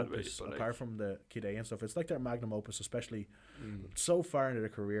in a magnum bad way, opus, but, like- apart from the Kid A and stuff. It's like their magnum opus, especially Mm. so far into their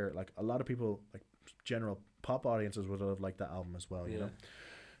career. Like a lot of people, like general pop audiences, would have liked that album as well. You Yeah. know.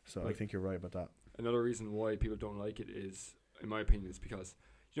 So I Like- think you're right about that. Another reason why people don't like it is, in my opinion, is because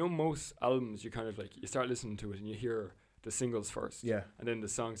most albums you kind of like you start listening to it and you hear the singles first, Yeah. and then the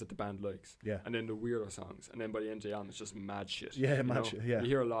songs that the band likes, Yeah. and then the weirder songs, and then by the end of the album it's just mad shit. Yeah, you mad know? shit, yeah. You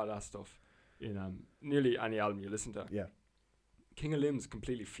hear a lot of that stuff in nearly any album you listen to. Yeah. King of Limbs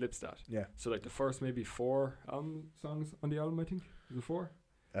completely flips that. Yeah. So like the first maybe 4 songs on the album, I think, is it 4?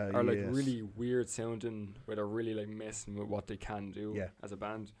 Are like Yes. really weird sounding, where they're really like messing with what they can do Yeah. as a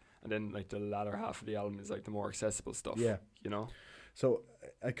band, and then like the latter half of the album is like the more accessible stuff. Yeah. You know. So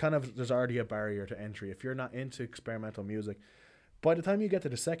it kind of, there's already a barrier to entry. If you're not into experimental music, by the time you get to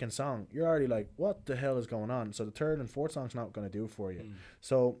the second song, you're already like, what the hell is going on? So the third and fourth song's not going to do it for you. Mm.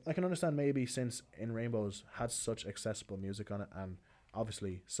 So I can understand maybe since In Rainbows had such accessible music on it, and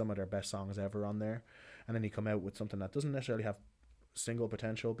obviously some of their best songs ever on there, and then you come out with something that doesn't necessarily have single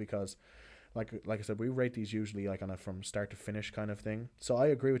potential, because like I said, we rate these usually like on a from start to finish kind of thing. So I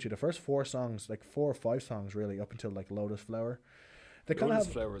agree with you. The first 4 songs, like 4 or 5 songs really, up until like Lotus Flower, they kind of Lotus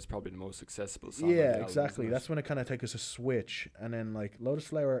have, Flower is probably the most accessible song. on the yeah, album, exactly. isn't it? That's when it kind of takes a switch, and then like Lotus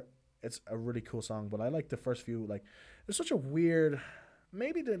Flower, it's a really cool song, but I like the first few. Like, there's such a weird.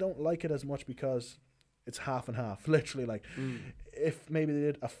 Maybe they don't like it as much because it's half and half. Literally, like if maybe they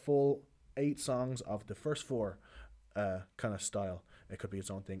did a full 8 songs of the first 4, kind of style, it could be its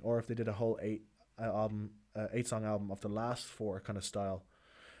own thing. Or if they did a whole 8-song album of the last 4 kind of style,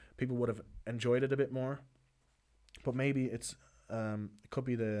 people would have enjoyed it a bit more. But maybe it's it could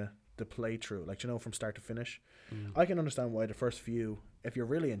be the playthrough, like, from start to finish. I can understand why the first few, if you're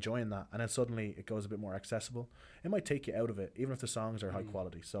really enjoying that and then suddenly it goes a bit more accessible, it might take you out of it, even if the songs are high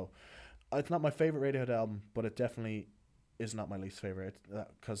quality. So it's not my favorite Radiohead album, but it definitely is not my least favorite,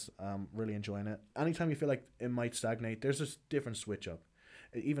 because I'm really enjoying it. Anytime you feel like it might stagnate, there's this different switch up,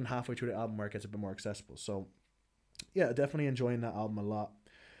 even halfway through the album, where it gets a bit more accessible. So yeah, definitely enjoying that album a lot.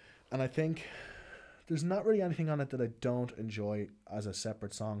 And I think there's not really anything on it that I don't enjoy as a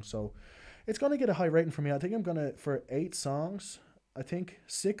separate song. So it's going to get a high rating for me. I think I'm going to, for 8 songs, I think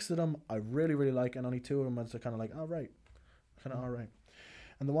 6 of them I really, really like, and only 2 of them are kind of like, all right. Kind of all right.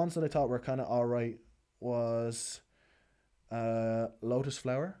 And the ones that I thought were kind of all right was Lotus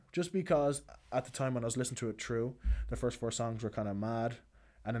Flower. Just because at the time when I was listening to it through, the first 4 songs were kind of mad.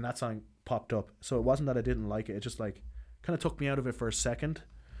 And then that song popped up. So it wasn't that I didn't like it. It just like kind of took me out of it for a second.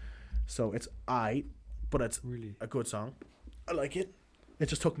 So it's but it's Really? a good song. I like it. It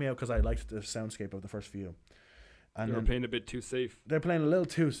just took me out because I liked the soundscape of the first few. And they were playing a bit too safe. They're playing a little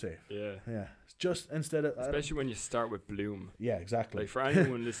too safe. Yeah. Yeah. It's just instead of... Especially when you start with Bloom. Yeah, exactly. Like, for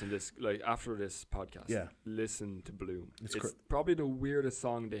anyone listening to this, like, after this podcast, Yeah. listen to Bloom. It's cr- probably the weirdest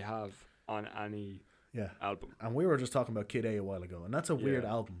song they have on any album. And we were just talking about Kid A while ago, and that's a weird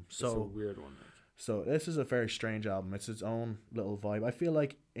album. So it's a weird one. Like. So this is a very strange album. It's its own little vibe. I feel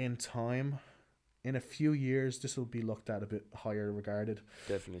like in time, in a few years, this will be looked at a bit higher regarded.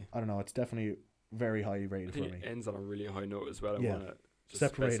 Definitely. I don't know. It's definitely very high rated I think for me. It ends on a really high note as well. I Yeah. want to just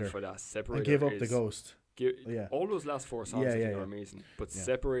Separator. specify that. Separator. And Give Up the Ghost. All those last 4 songs I think are amazing. But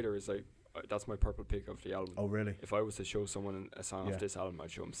Separator is like, that's my purple pick of the album. Oh, really? If I was to show someone a song off this album,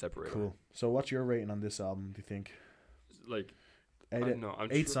 I'd show them Separator. Cool. So what's your rating on this album, do you think? Like,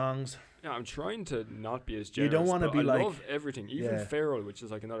 8 songs. Yeah, I'm trying to not be as generous. You don't want to be I like... I love everything. Even Feral, which is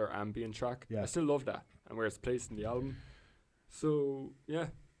like another ambient track. Yeah. I still love that and where it's placed in the album. So, yeah,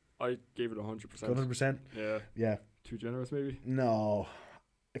 I gave it 100%. 100%? Yeah. Yeah. Too generous, maybe? No.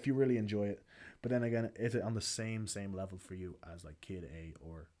 If you really enjoy it. But then again, is it on the same level for you as like Kid A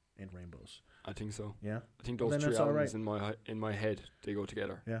or In Rainbows? I think so. Yeah? I think those 3 albums in my head, they go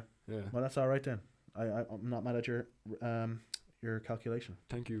together. Yeah. Yeah. Well, that's all right then. I'm not mad at your calculation.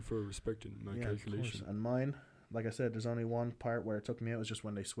 Thank you for respecting my calculation. And mine, like I said, there's only one part where it took me out. It was just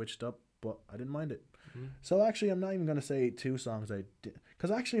when they switched up, but I didn't mind it. Mm-hmm. So actually, I'm not even going to say 2 songs I did. Because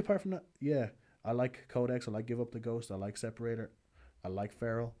actually, apart from that, I like Codex, I like Give Up the Ghost, I like Separator, I like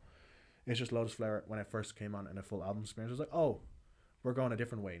Feral. It's just Lotus Flower, when it first came on in a full album experience, I was like, oh, we're going a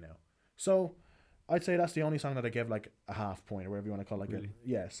different way now. So I'd say that's the only song that I give like a half point or whatever you want to call it. Like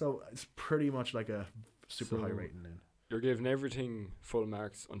really? So it's pretty much like a super high rating then. You're giving everything full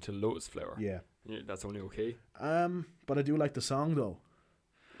marks until Lotus Flower. Yeah. That's only okay. But I do like the song though.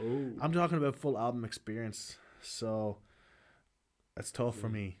 Oh. I'm talking about full album experience, so it's tough for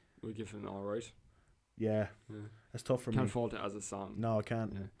me. We'll give it an alright. Yeah. It's tough for me. Can't fault it as a song. No, I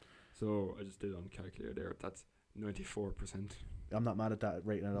can't. Yeah. So I just did it on the calculator there. That's 94%. I'm not mad at that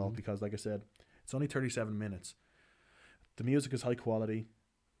rating at all because, like I said, it's only 37 minutes. The music is high quality.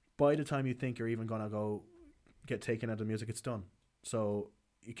 By the time you think you're even going to go get taken out of the music, it's done. So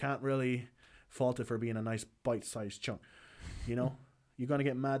you can't really fault it for being a nice bite-sized chunk. You know? You're going to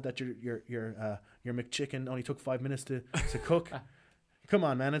get mad that your McChicken only took 5 minutes to cook. Come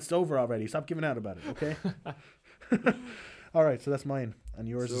on, man. It's over already. Stop giving out about it, okay? All right, so that's mine. And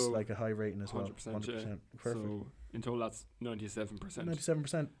yours is like a high rating as well. 100%. Yeah. Perfect. So in total, that's 97%.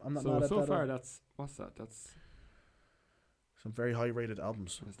 97%. I'm not mad at that. So far, what's that? That's some very high rated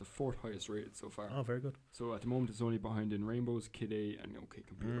albums. It's the 4th highest rated so far. Oh, very good. So at the moment, it's only behind In Rainbows, Kid A, and OK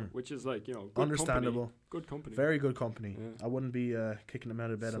Computer, which is like, good understandable. Company. Good company. Very good company. Yeah. I wouldn't be kicking them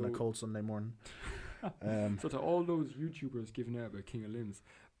out of bed on a cold Sunday morning. So to all those YouTubers giving out about King of Limbs,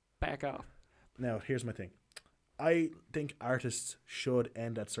 back off. Now, here's my thing. I think artists should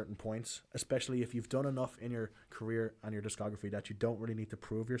end at certain points, especially if you've done enough in your career and your discography that you don't really need to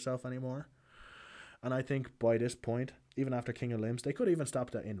prove yourself anymore. And I think by this point, even after King of Limbs, they could even stop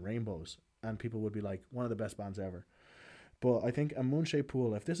that In Rainbows and people would be like, one of the best bands ever. But I think a Moonshaped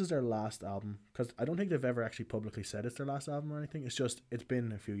Pool, if this is their last album, because I don't think they've ever actually publicly said it's their last album or anything. It's just, it's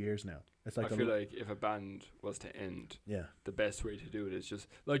been a few years now. It's like I feel like if a band was to end, yeah, the best way to do it is just,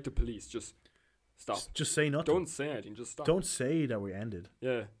 like the Police, just stop. Just say nothing. Don't say anything, just stop. Don't say that we ended.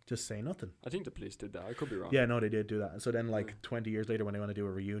 Yeah. Just say nothing. I think the Police did that. I could be wrong. Yeah, no, they did do that. And so then 20 years later when they want to do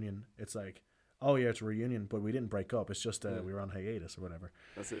a reunion, it's like, oh yeah, it's a reunion, but we didn't break up. It's just we were on hiatus or whatever.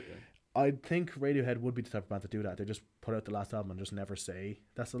 That's it, yeah. I think Radiohead would be the type of band to do that. They just put out the last album and just never say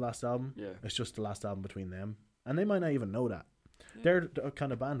that's the last album. Yeah. It's just the last album between them. And they might not even know that. Yeah. They're the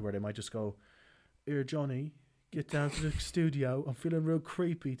kind of band where they might just go, here, Johnny, get down to the studio. I'm feeling real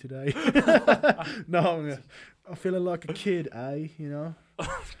creepy today. No, I'm feeling like a kid, you know?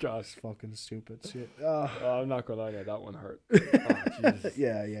 Gosh. Fucking stupid shit. Oh, I'm not going to lie, that one hurt. Oh, Jesus.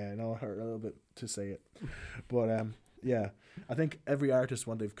 Yeah, no, it hurt a little bit to say it. But, yeah, I think every artist,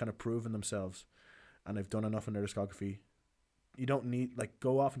 when they've kind of proven themselves and they've done enough in their discography, you don't need,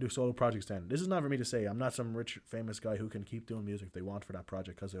 go off and do solo projects then. This is not for me to say. I'm not some rich, famous guy who can keep doing music they want for that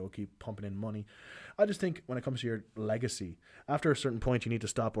project because they will keep pumping in money. I just think when it comes to your legacy, after a certain point, you need to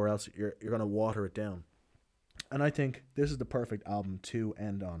stop or else you're going to water it down. And I think this is the perfect album to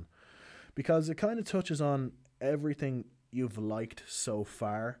end on because it kind of touches on everything you've liked so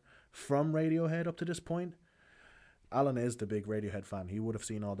far from Radiohead up to this point. Alan is the big Radiohead fan. He would have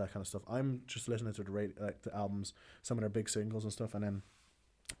seen all that kind of stuff. I'm just listening to the albums, some of their big singles and stuff, and then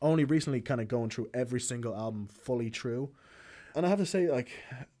only recently kind of going through every single album fully through. And I have to say,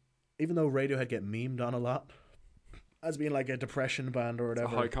 even though Radiohead get memed on a lot, as being like a depression band or It's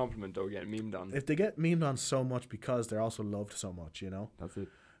whatever. a high compliment though, getting memed on. If they get memed on so much because they're also loved so much, That's it.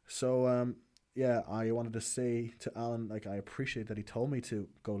 So yeah, I wanted to say to Alan, like, I appreciate that he told me to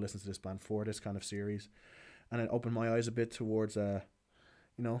go listen to this band for this kind of series, and it opened my eyes a bit towards I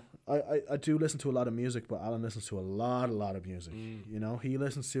do listen to a lot of music, but Alan listens to a lot of music. He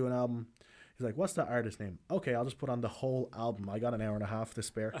listens to an album. He's like, what's that artist name? Okay, I'll just put on the whole album. I got an hour and a half to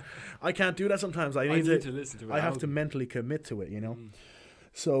spare. I can't do that sometimes. I need to listen to it. I have to mentally commit to it,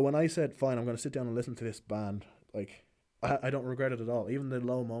 So when I said, fine, I'm going to sit down and listen to this band, like, I don't regret it at all. Even the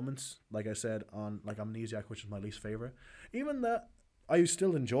low moments, like I said, on like Amnesiac, which is my least favorite, even that, I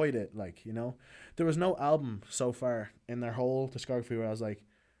still enjoyed it. Like, there was no album so far in their whole discography where I was like,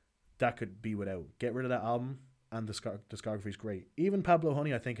 that could be without. Get rid of that album, and the discography is great. Even Pablo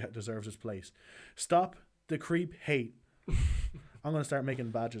Honey, I think, deserves its place. Stop the creep hate. I'm gonna start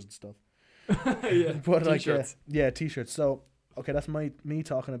making badges and stuff. Yeah, but t-shirts. T-shirts. So okay, that's me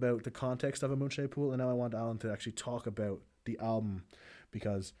talking about the context of A Moonshaped Pool, and now I want Alan to actually talk about the album,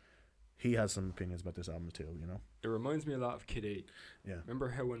 because he has some opinions about this album too. It reminds me a lot of Kid A. Yeah. Remember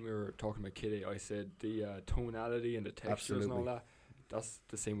how when we were talking about Kid A, I said the tonality and the textures and all that. That's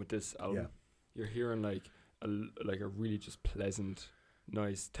the same with this album. Yeah. You're hearing like a really just pleasant,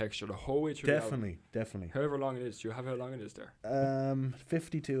 nice texture the whole way through. Definitely. However long it is. Do you have how long it is there?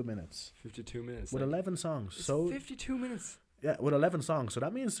 52 minutes. 52 minutes. With 11 songs. It's so 52 minutes. Yeah, with 11 songs. So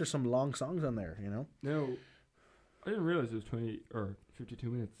that means there's some long songs on there, No, I didn't realize it was 20 or 52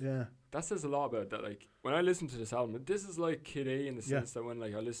 minutes. Yeah. That says a lot about that. Like, when I listen to this album, this is like Kid A in the sense that when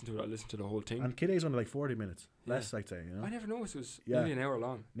like I listen to it, I listen to the whole thing. And Kid A's only like 40 minutes. Less, I'd say, I never noticed it was nearly an hour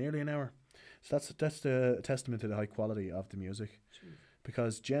long. Nearly an hour. So that's the testament to the high quality of the music. Jeez.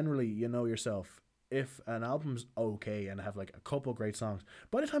 Because generally, yourself, if an album's okay and have like a couple great songs,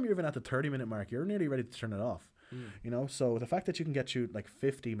 by the time you're even at the 30-minute mark, you're nearly ready to turn it off. So the fact that you can get you like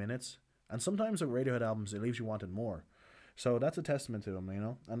 50 minutes, and sometimes with Radiohead albums, it leaves you wanting more. So that's a testament to them,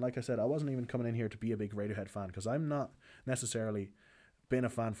 And like I said, I wasn't even coming in here to be a big Radiohead fan, because I'm not necessarily been a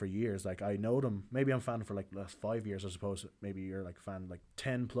fan for years. Like, I know them. Maybe I'm a fan for like the last 5 years, I suppose. Maybe you're like a fan like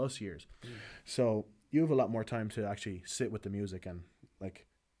 10 plus years. So you have a lot more time to actually sit with the music, and like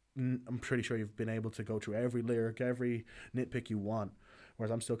I'm pretty sure you've been able to go through every lyric, every nitpick you want,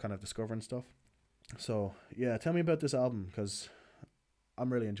 whereas I'm still kind of discovering stuff. So yeah, tell me about this album, because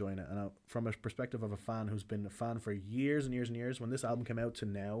I'm really enjoying it, and from a perspective of a fan who's been a fan for years and years and years, when this album came out to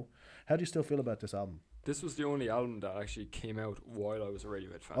now, how do you still feel about this album? This was the only album that actually came out while I was a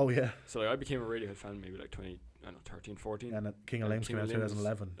Radiohead fan. Oh yeah. So like, I became a Radiohead fan maybe like 13, 14. And King of Limbs came out in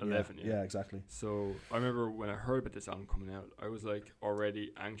 2011. 11, yeah, exactly. So I remember when I heard about this album coming out, I was like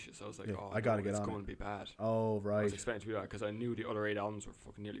already anxious. I was like, I gotta get on. It's going to be bad. Oh right. I was expecting to be bad because I knew the other 8 albums were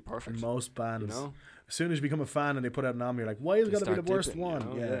fucking nearly perfect. And most bands, as soon as you become a fan and they put out an album, you're like, why is it got to be the worst one?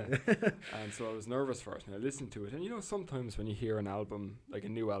 And so I was nervous first, and I listened to it. And sometimes when you hear an album, like a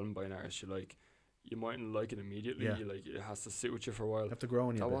new album by an artist, you mightn't like it immediately. Yeah. It has to sit with you for a while. You have to grow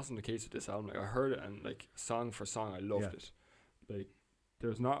in you. That wasn't the case with this album. Like, I heard it, and like song for song, I loved it. Like,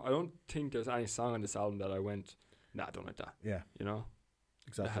 I don't think there's any song on this album that I went, nah, I don't like that. Yeah.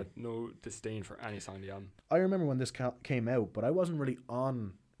 Exactly. I had no disdain for any song on the album. I remember when this came out, but I wasn't really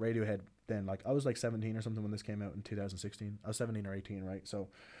on Radiohead then. Like, I was like 17 or something when this came out in 2016. I was 17 or 18, right? So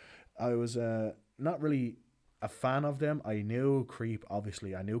I was not really a fan of them. I knew Creep,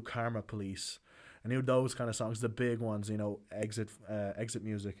 obviously. I knew Karma Police. I knew those kind of songs, the big ones, Exit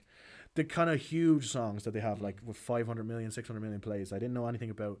Music. The kind of huge songs that they have, like with 500 million, 600 million plays. I didn't know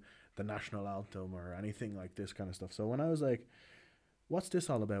anything about the national anthem or anything like this kind of stuff. So when I was like, what's this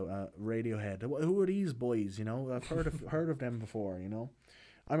all about? Radiohead. Who are these boys? I've heard of them before,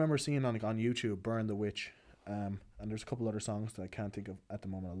 I remember seeing on YouTube Burn the Witch. And there's a couple other songs that I can't think of at the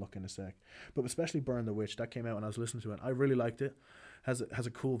moment. I'll look in a sec. But especially Burn the Witch, that came out and I was listening to it. I really liked it. Has a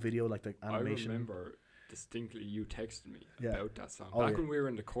cool video, like the animation. I remember distinctly you texted me about that song. Back when we were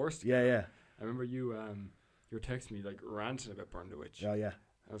in the course together. Yeah. I remember you were texting me like ranting about Burn the Witch. Oh yeah.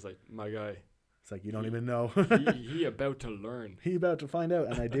 I was like, my guy. It's like, you don't even know. he about to learn. He about to find out,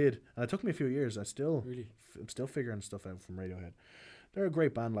 and I did. And it took me a few years. I'm still figuring stuff out from Radiohead. They're a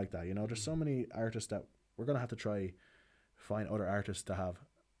great band like that, There's so many artists that we're gonna have to try find other artists to have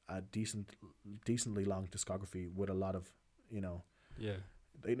a decently long discography with a lot of, Yeah.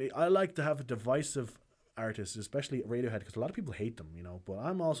 I like to have a divisive artists, especially Radiohead, because a lot of people hate them, you know. But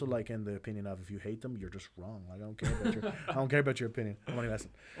I'm also like in the opinion of if you hate them, you're just wrong. Like I don't care about your I don't care about your opinion. I'm only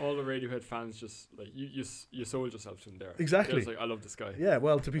messing. All the Radiohead fans just like you sold yourself to them there. Exactly. It's like, I love this guy. Yeah,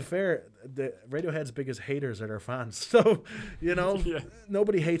 well, to be fair, the Radiohead's biggest haters are their fans. So, you know,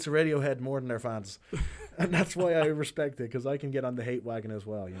 nobody hates Radiohead more than their fans. And that's why I respect it, because I can get on the hate wagon as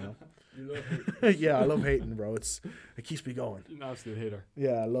well, you know. You love hating. Yeah, I love hating, bro. It keeps me going. You're an absolute hater.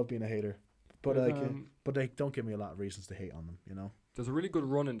 Yeah, I love being a hater. But but they don't give me a lot of reasons to hate on them, you know. There's a really good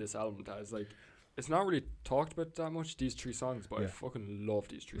run in this album that is like, it's not really talked about that much, these 3 songs, but I fucking love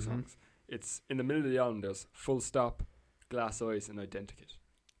these 3 songs. It's in the middle of the album. There's Full Stop, Glass Eyes, and Identikit.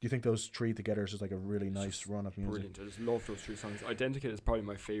 Do you think those 3 together is just like a really nice run of music? Brilliant. I just love those 3 songs. Identikit is probably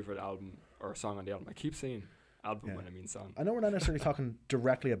my favorite album or song on the album. I keep saying album when I mean song. I know we're not necessarily talking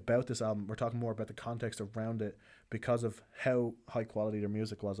directly about this album. We're talking more about the context around it because of how high quality their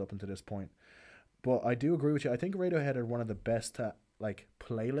music was up until this point. But I do agree with you. I think Radiohead are one of the best at like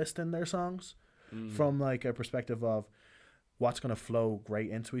playlisting their songs from like a perspective of what's going to flow great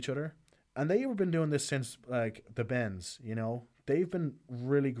into each other. And they've been doing this since like the Bends, you know. They've been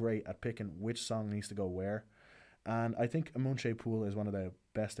really great at picking which song needs to go where. And I think A Moonshaped Pool is one of the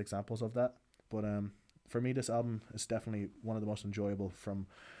best examples of that. But for me, this album is definitely one of the most enjoyable from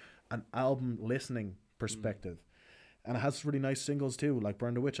an album listening perspective. And it has really nice singles too. Like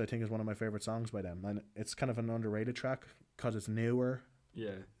Burn the Witch, I think, is one of my favorite songs by them. And it's kind of an underrated track because it's newer.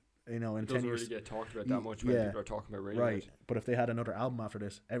 Yeah. You know, in it doesn't 10 years, really get talked about that much when people are talking about Radiohead. Right. But if they had another album after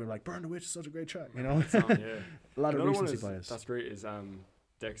this, everyone like, Burn the Witch is such a great track, you know? A lot of recency bias. That's great is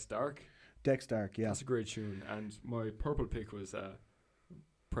Dex Dark. Dex Dark, yeah. That's a great tune. And my purple pick was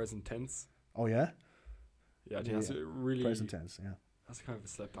Present Tense. Oh, yeah? Yeah, I think that's a really... Present Tense, yeah. That's kind of a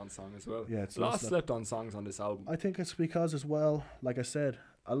slept-on song as well. Yeah, it's a lot of slept-on songs on this album. I think it's because as well, like I said,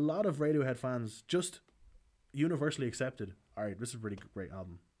 a lot of Radiohead fans just universally accepted, all right, this is a really great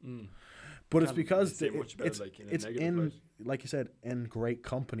album. But it's because it's in, like you said, in great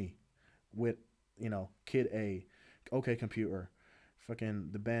company with, you know, Kid A, OK Computer, fucking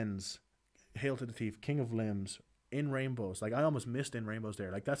The Bends, Hail to the Thief, King of Limbs, In Rainbows. Like, I almost missed In Rainbows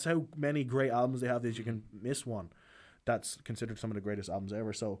there. Like, that's how many great albums they have that you can miss one. That's considered some of the greatest albums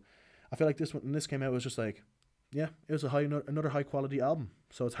ever. So I feel like this when this came out, it was just like, yeah, it was another high quality album.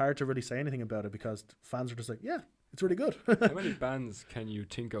 So it's hard to really say anything about it because fans are just like, yeah, it's really good. How many bands can you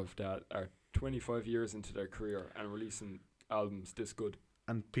think of that are 25 years into their career and releasing albums this good?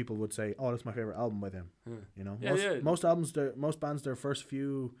 And people would say, oh, that's my favorite album by them. You know, most bands, their first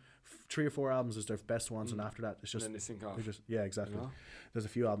few 3 or 4 albums is their best ones, and after that it's just, and then they sink off. Yeah, exactly. You know? There's a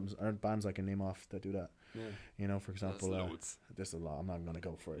few albums or bands I can name off that do that. Yeah. You know, for example, there's a lot. I'm not going to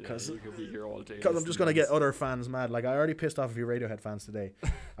go for it because you could be here all day. Because I'm just going to get other fans mad. Like, I already pissed off a few Radiohead fans today.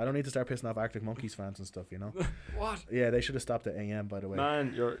 I don't need to start pissing off Arctic Monkeys fans and stuff, you know. What? Yeah, they should have stopped at AM, by the way.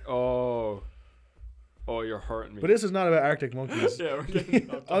 Man, you're hurting me. But this is not about Arctic Monkeys.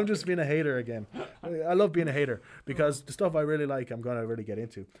 I'm just being a hater again. I love being a hater because the stuff I really like, I'm going to really get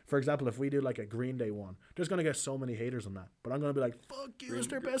into. For example, if we do like a Green Day one, there's going to get so many haters on that. But I'm going to be like, fuck you, it's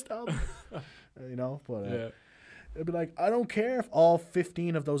their best album. You know? But it'll be like, I don't care if all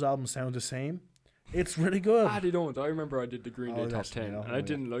 15 of those albums sound the same. It's really good. They don't. I remember I did the Green Day top 10, and I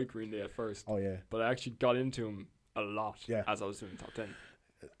didn't like Green Day at first. Oh, yeah. But I actually got into them a lot as I was doing top 10.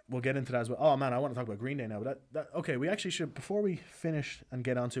 We'll get into that as well. Oh man, I want to talk about Green Day now. But okay, we actually should, before we finish and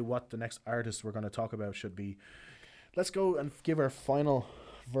get onto what the next artist we're going to talk about should be, let's go and give our final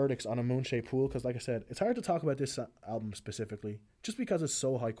verdicts on A Moonshaped Pool, because like I said, it's hard to talk about this album specifically just because it's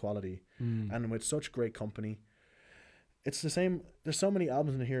so high quality and with such great company. It's the same. There's so many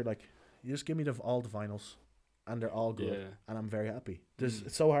albums in here. Like, you just give me all the vinyls and they're all good, and I'm very happy.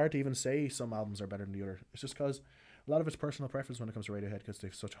 It's so hard to even say some albums are better than the other. It's just because a lot of it's personal preference when it comes to Radiohead because they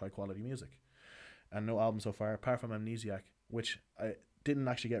have such high quality music. And no album so far, apart from Amnesiac, which I didn't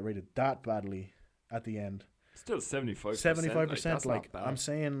actually get rated that badly at the end. Still 75%. 75%. Like I'm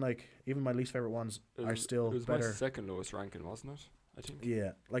saying, like, even my least favorite ones are still better. It was my second lowest ranking, wasn't it? I think.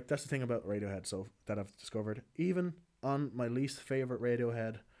 Yeah, like that's the thing about Radiohead. So that I've discovered, even on my least favorite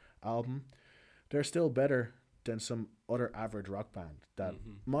Radiohead album, they're still better than some other average rock band. That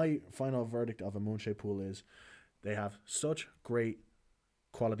my final verdict of A Moonshaped Pool is, they have such great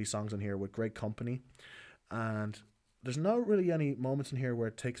quality songs in here with great company, and there's not really any moments in here where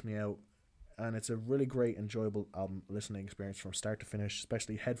it takes me out, and it's a really great, enjoyable album listening experience from start to finish,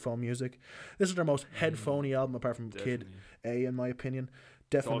 especially headphone music. This is their most headphoney album apart from Kid A, in my opinion.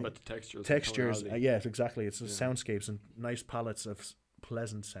 Definitely. It's all about the textures. Yes, exactly. It's soundscapes and nice palettes of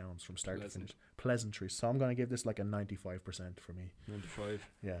pleasant sounds from start to Pleasant. finish. Pleasantries. So I'm going to give this like a 95% for me. 95.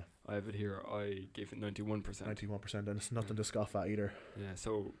 Yeah, I have it here. I gave it 91%. 91%, and it's nothing to scoff at either. Yeah,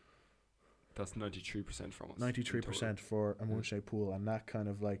 so that's 93% from us. 93% for a Yeah. moon-shaped pool, and that kind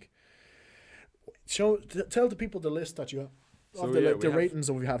of like tell the people the list that you have So, of the, yeah, the we ratings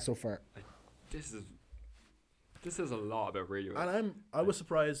that we have so far. This is a lot about Radiohead. And I was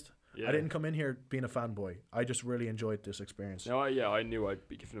surprised. Yeah. I didn't come in here being a fanboy. I just really enjoyed this experience. No, yeah, I knew I'd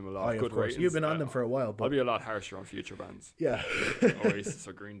be giving them a lot Aye, of of good course. ratings. You've been on them for a while, but I'll be a lot harsher on future bands. yeah, Like Oasis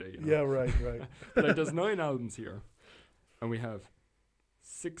or Green Day. You know? yeah, right. But like, there's 9 albums here, and we have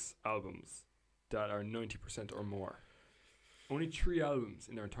 6 albums that are 90% or more. Only 3 albums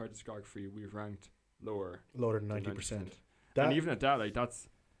in their entire discography we've ranked lower Lower than than 90%. And even at that, like that's,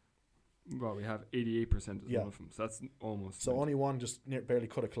 well, we have 88% as Yeah. one of them, so that's almost. So 90. only one just barely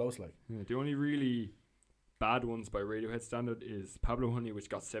cut it close, like. Yeah, the only really bad ones by Radiohead standard is Pablo Honey, which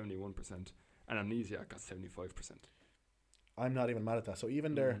got 71%, and Amnesia got 75%. I'm not even mad at that. So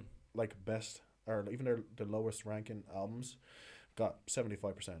even their Mm. like best, or even the lowest ranking albums got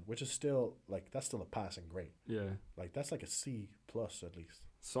 75%, which is still like, that's still a passing grade. Yeah, Like that's like a C plus at least.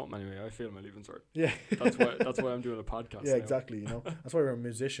 something anyway. I failed my leaving cert. Yeah. That's why I'm doing a podcast. Yeah, now. exactly. You know, that's why we're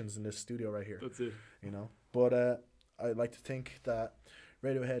musicians in this studio right here. That's it. You know, but I like to think that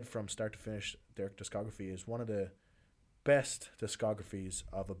Radiohead from start to finish, their discography is one of the best discographies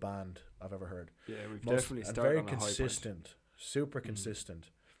of a band I've ever heard. Yeah, we've Most, definitely and started very on a high point. consistent, super Mm.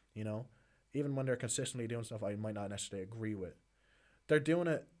 consistent. You know, even when they're consistently doing stuff I might not necessarily agree with, they're doing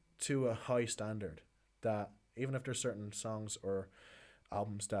it to a high standard that even if there's certain songs or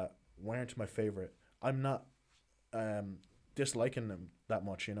albums that weren't my favorite, I'm not disliking them that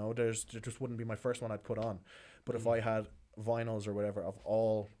much. You know, there just wouldn't be my first one I'd put on. But if I had vinyls or whatever of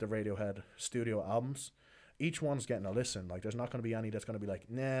all the Radiohead studio albums, each one's getting a listen. Like there's not going to be any that's going to be like,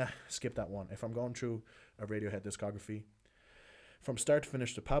 nah, skip that one. If I'm going through a Radiohead discography from start to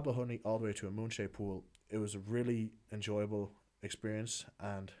finish, the Pablo Honey all the way to a Moonshade Pool, it was a really enjoyable experience.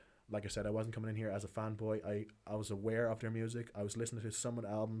 And like I said, I wasn't coming in here as a fanboy. I was aware of their music. I was listening to some of the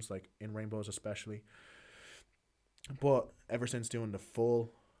albums, like In Rainbows especially. But ever since doing the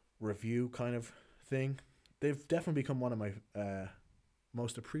full review kind of thing, they've definitely become one of my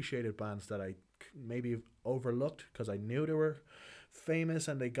most appreciated bands that I maybe overlooked because I knew they were famous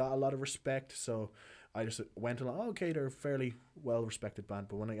and they got a lot of respect. So I just went along, oh, okay, they're a fairly well-respected band.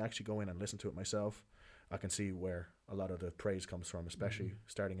 But when I actually go in and listen to it myself, I can see where a lot of the praise comes from, especially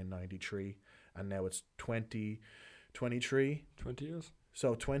starting in 93. And now it's 2023. 20 years?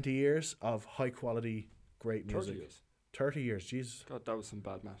 So 20 years of high-quality, great 30 music. years. 30 years, Jesus. God, that was some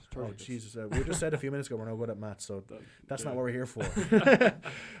bad math. 30 Oh, years. Jesus. We just said a few minutes ago we're no good at maths, so that's not yeah. what we're here for.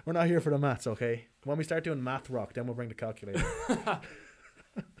 We're not here for the maths, okay? When we start doing math rock, then we'll bring the calculator.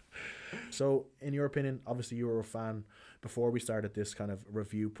 So, in your opinion, obviously you were a fan before we started this kind of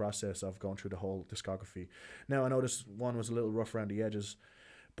review process of going through the whole discography. Now, I know this one was a little rough around the edges,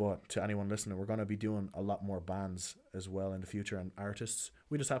 but to anyone listening, we're going to be doing a lot more bands as well in the future and artists.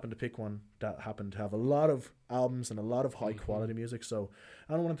 We just happened to pick one that happened to have a lot of albums and a lot of high quality music. So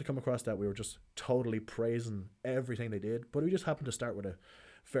I don't want it to come across that we were just totally praising everything they did, but we just happened to start with a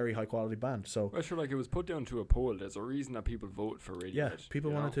very high quality band. So I sure like it was put down to a poll. There's a reason that people vote for Radiohead. yeah,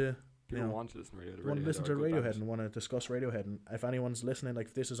 people you wanted know? to. People you know, want to listen to Radiohead. want to listen to are a good Radiohead band. and want to discuss Radiohead. And if anyone's listening, like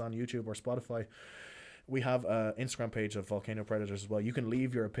if this is on YouTube or Spotify, we have an Instagram page of Volcano Predators as well. You can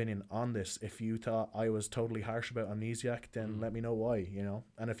leave your opinion on this. If you thought I was totally harsh about Amnesiac, then let me know why, you know.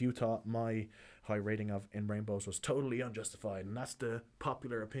 And if you thought my high rating of In Rainbows was totally unjustified, and that's the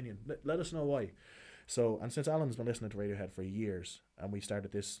popular opinion, let us know why. So, and since Alan's been listening to Radiohead for years, and we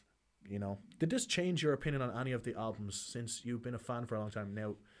started this, you know, did this change your opinion on any of the albums since you've been a fan for a long time?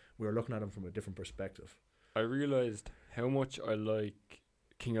 Now we were looking at them from a different perspective. I realised how much I like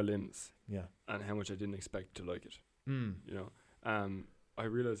King of Limbs. Yeah. And how much I didn't expect to like it. Mm. You know, I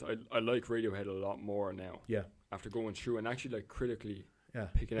realised I like Radiohead a lot more now. Yeah. After going through and actually like critically Yeah.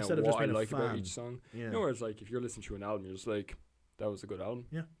 picking Instead out of just what I being a like about fan. each song. Yeah. You know, whereas like if you're listening to an album, you're just like, that was a good album.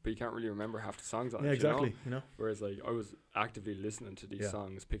 Yeah. But you can't really remember half the songs on Yeah, it. exactly. You know. Whereas like I was actively listening to these Yeah.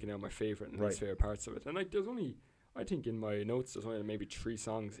 songs, picking out my favourite and Right. least favourite parts of it. And like there's only, I think in my notes there's only maybe 3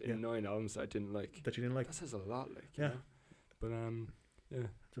 songs in 9 albums that I didn't like. That you didn't like. That says a lot, like, you Yeah. know? But yeah.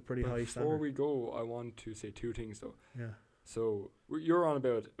 It's a pretty But high before standard. we go, I want to say 2 things though. Yeah. So you're on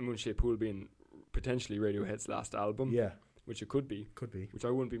about A Moonshaped Pool being potentially Radiohead's last album, Yeah. which it could be, Could be. which I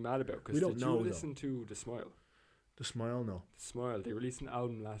wouldn't be mad about. Because We don't did know, you though. listen to The Smile? The Smile, no. The Smile. They released an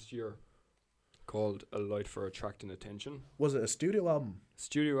album last year called A Light for Attracting Attention. Was it a studio album?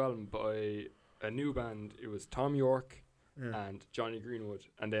 Studio album by a new band. It was Tom York and Johnny Greenwood,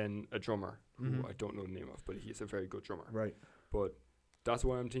 and then a drummer who Mhm. I don't know the name of, but he's a very good drummer. Right. But that's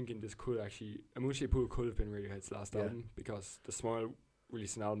why I'm thinking this could actually, Amushe Pool could have been Radiohead's last Yeah. album, because The Smile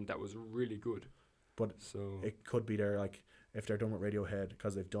released an album that was really good. But So it could be their, like, if they're done with Radiohead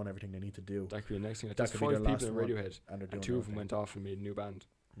because they've done everything they need to do, that could be the next thing. that There's could be 5 their people last in one, Radiohead, and they're doing and 2 their of them thing. went off and made a new band.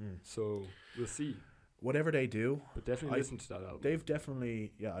 Mm. So we'll see. Whatever they do, But definitely I- listen to that album. they've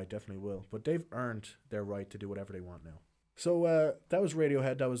definitely, I definitely will. But they've earned their right to do whatever they want now. So that was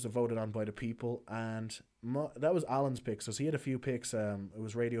Radiohead. That was voted on by the people, and that was Alan's pick. So he had a few picks. It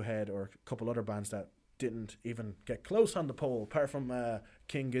was Radiohead or a couple other bands that didn't even get close on the poll, apart from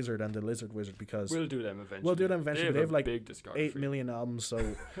King Gizzard and the Lizard Wizard, because We'll do them eventually. we'll do them eventually. They have a like big discography. 8 million albums, so They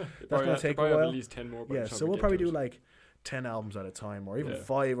that's probably gonna have- they take a probably have while. At least 10 more. by the yeah. time So we we'll get probably to do it. like 10 albums at a time, or even Yeah.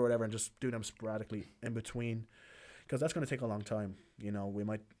 5 or whatever, and just do them sporadically in between, because that's going to take a long time. You know, we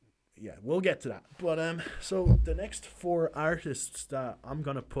might. Yeah, we'll get to that. But so the next 4 artists that I'm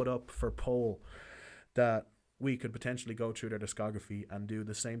gonna put up for poll that we could potentially go through their discography and do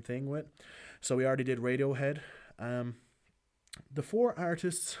the same thing with. So we already did Radiohead. The 4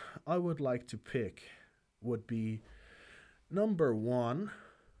 artists I would like to pick would be number 1,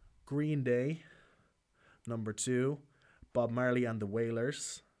 Green Day. Number 2, Bob Marley and the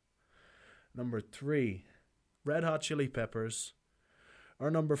Wailers. Number 3, Red Hot Chili Peppers. Or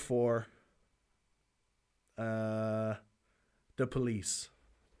number 4, The Police.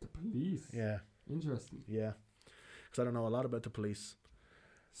 The Police. Yeah, Interesting. yeah. Because I don't know a lot about the Police.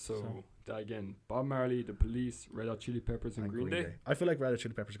 So that again, Bob Marley, The Police, Red Hot Chili Peppers, and Green Day. I feel like Red Hot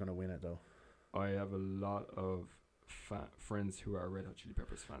Chili Peppers are going to win it, though. I have a lot of friends who are Red Hot Chili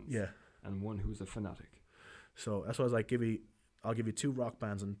Peppers fans. Yeah. And one who's a fanatic. So that's why I was like, I'll give you 2 rock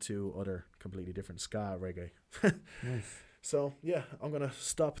bands and 2 other completely different ska reggae. Nice. So yeah, I'm gonna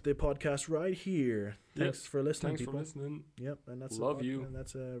stop the podcast right here. Thanks for listening, Thanks people. for listening. Yep, and that's Love you. And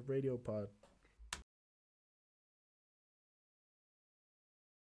that's a radio pod.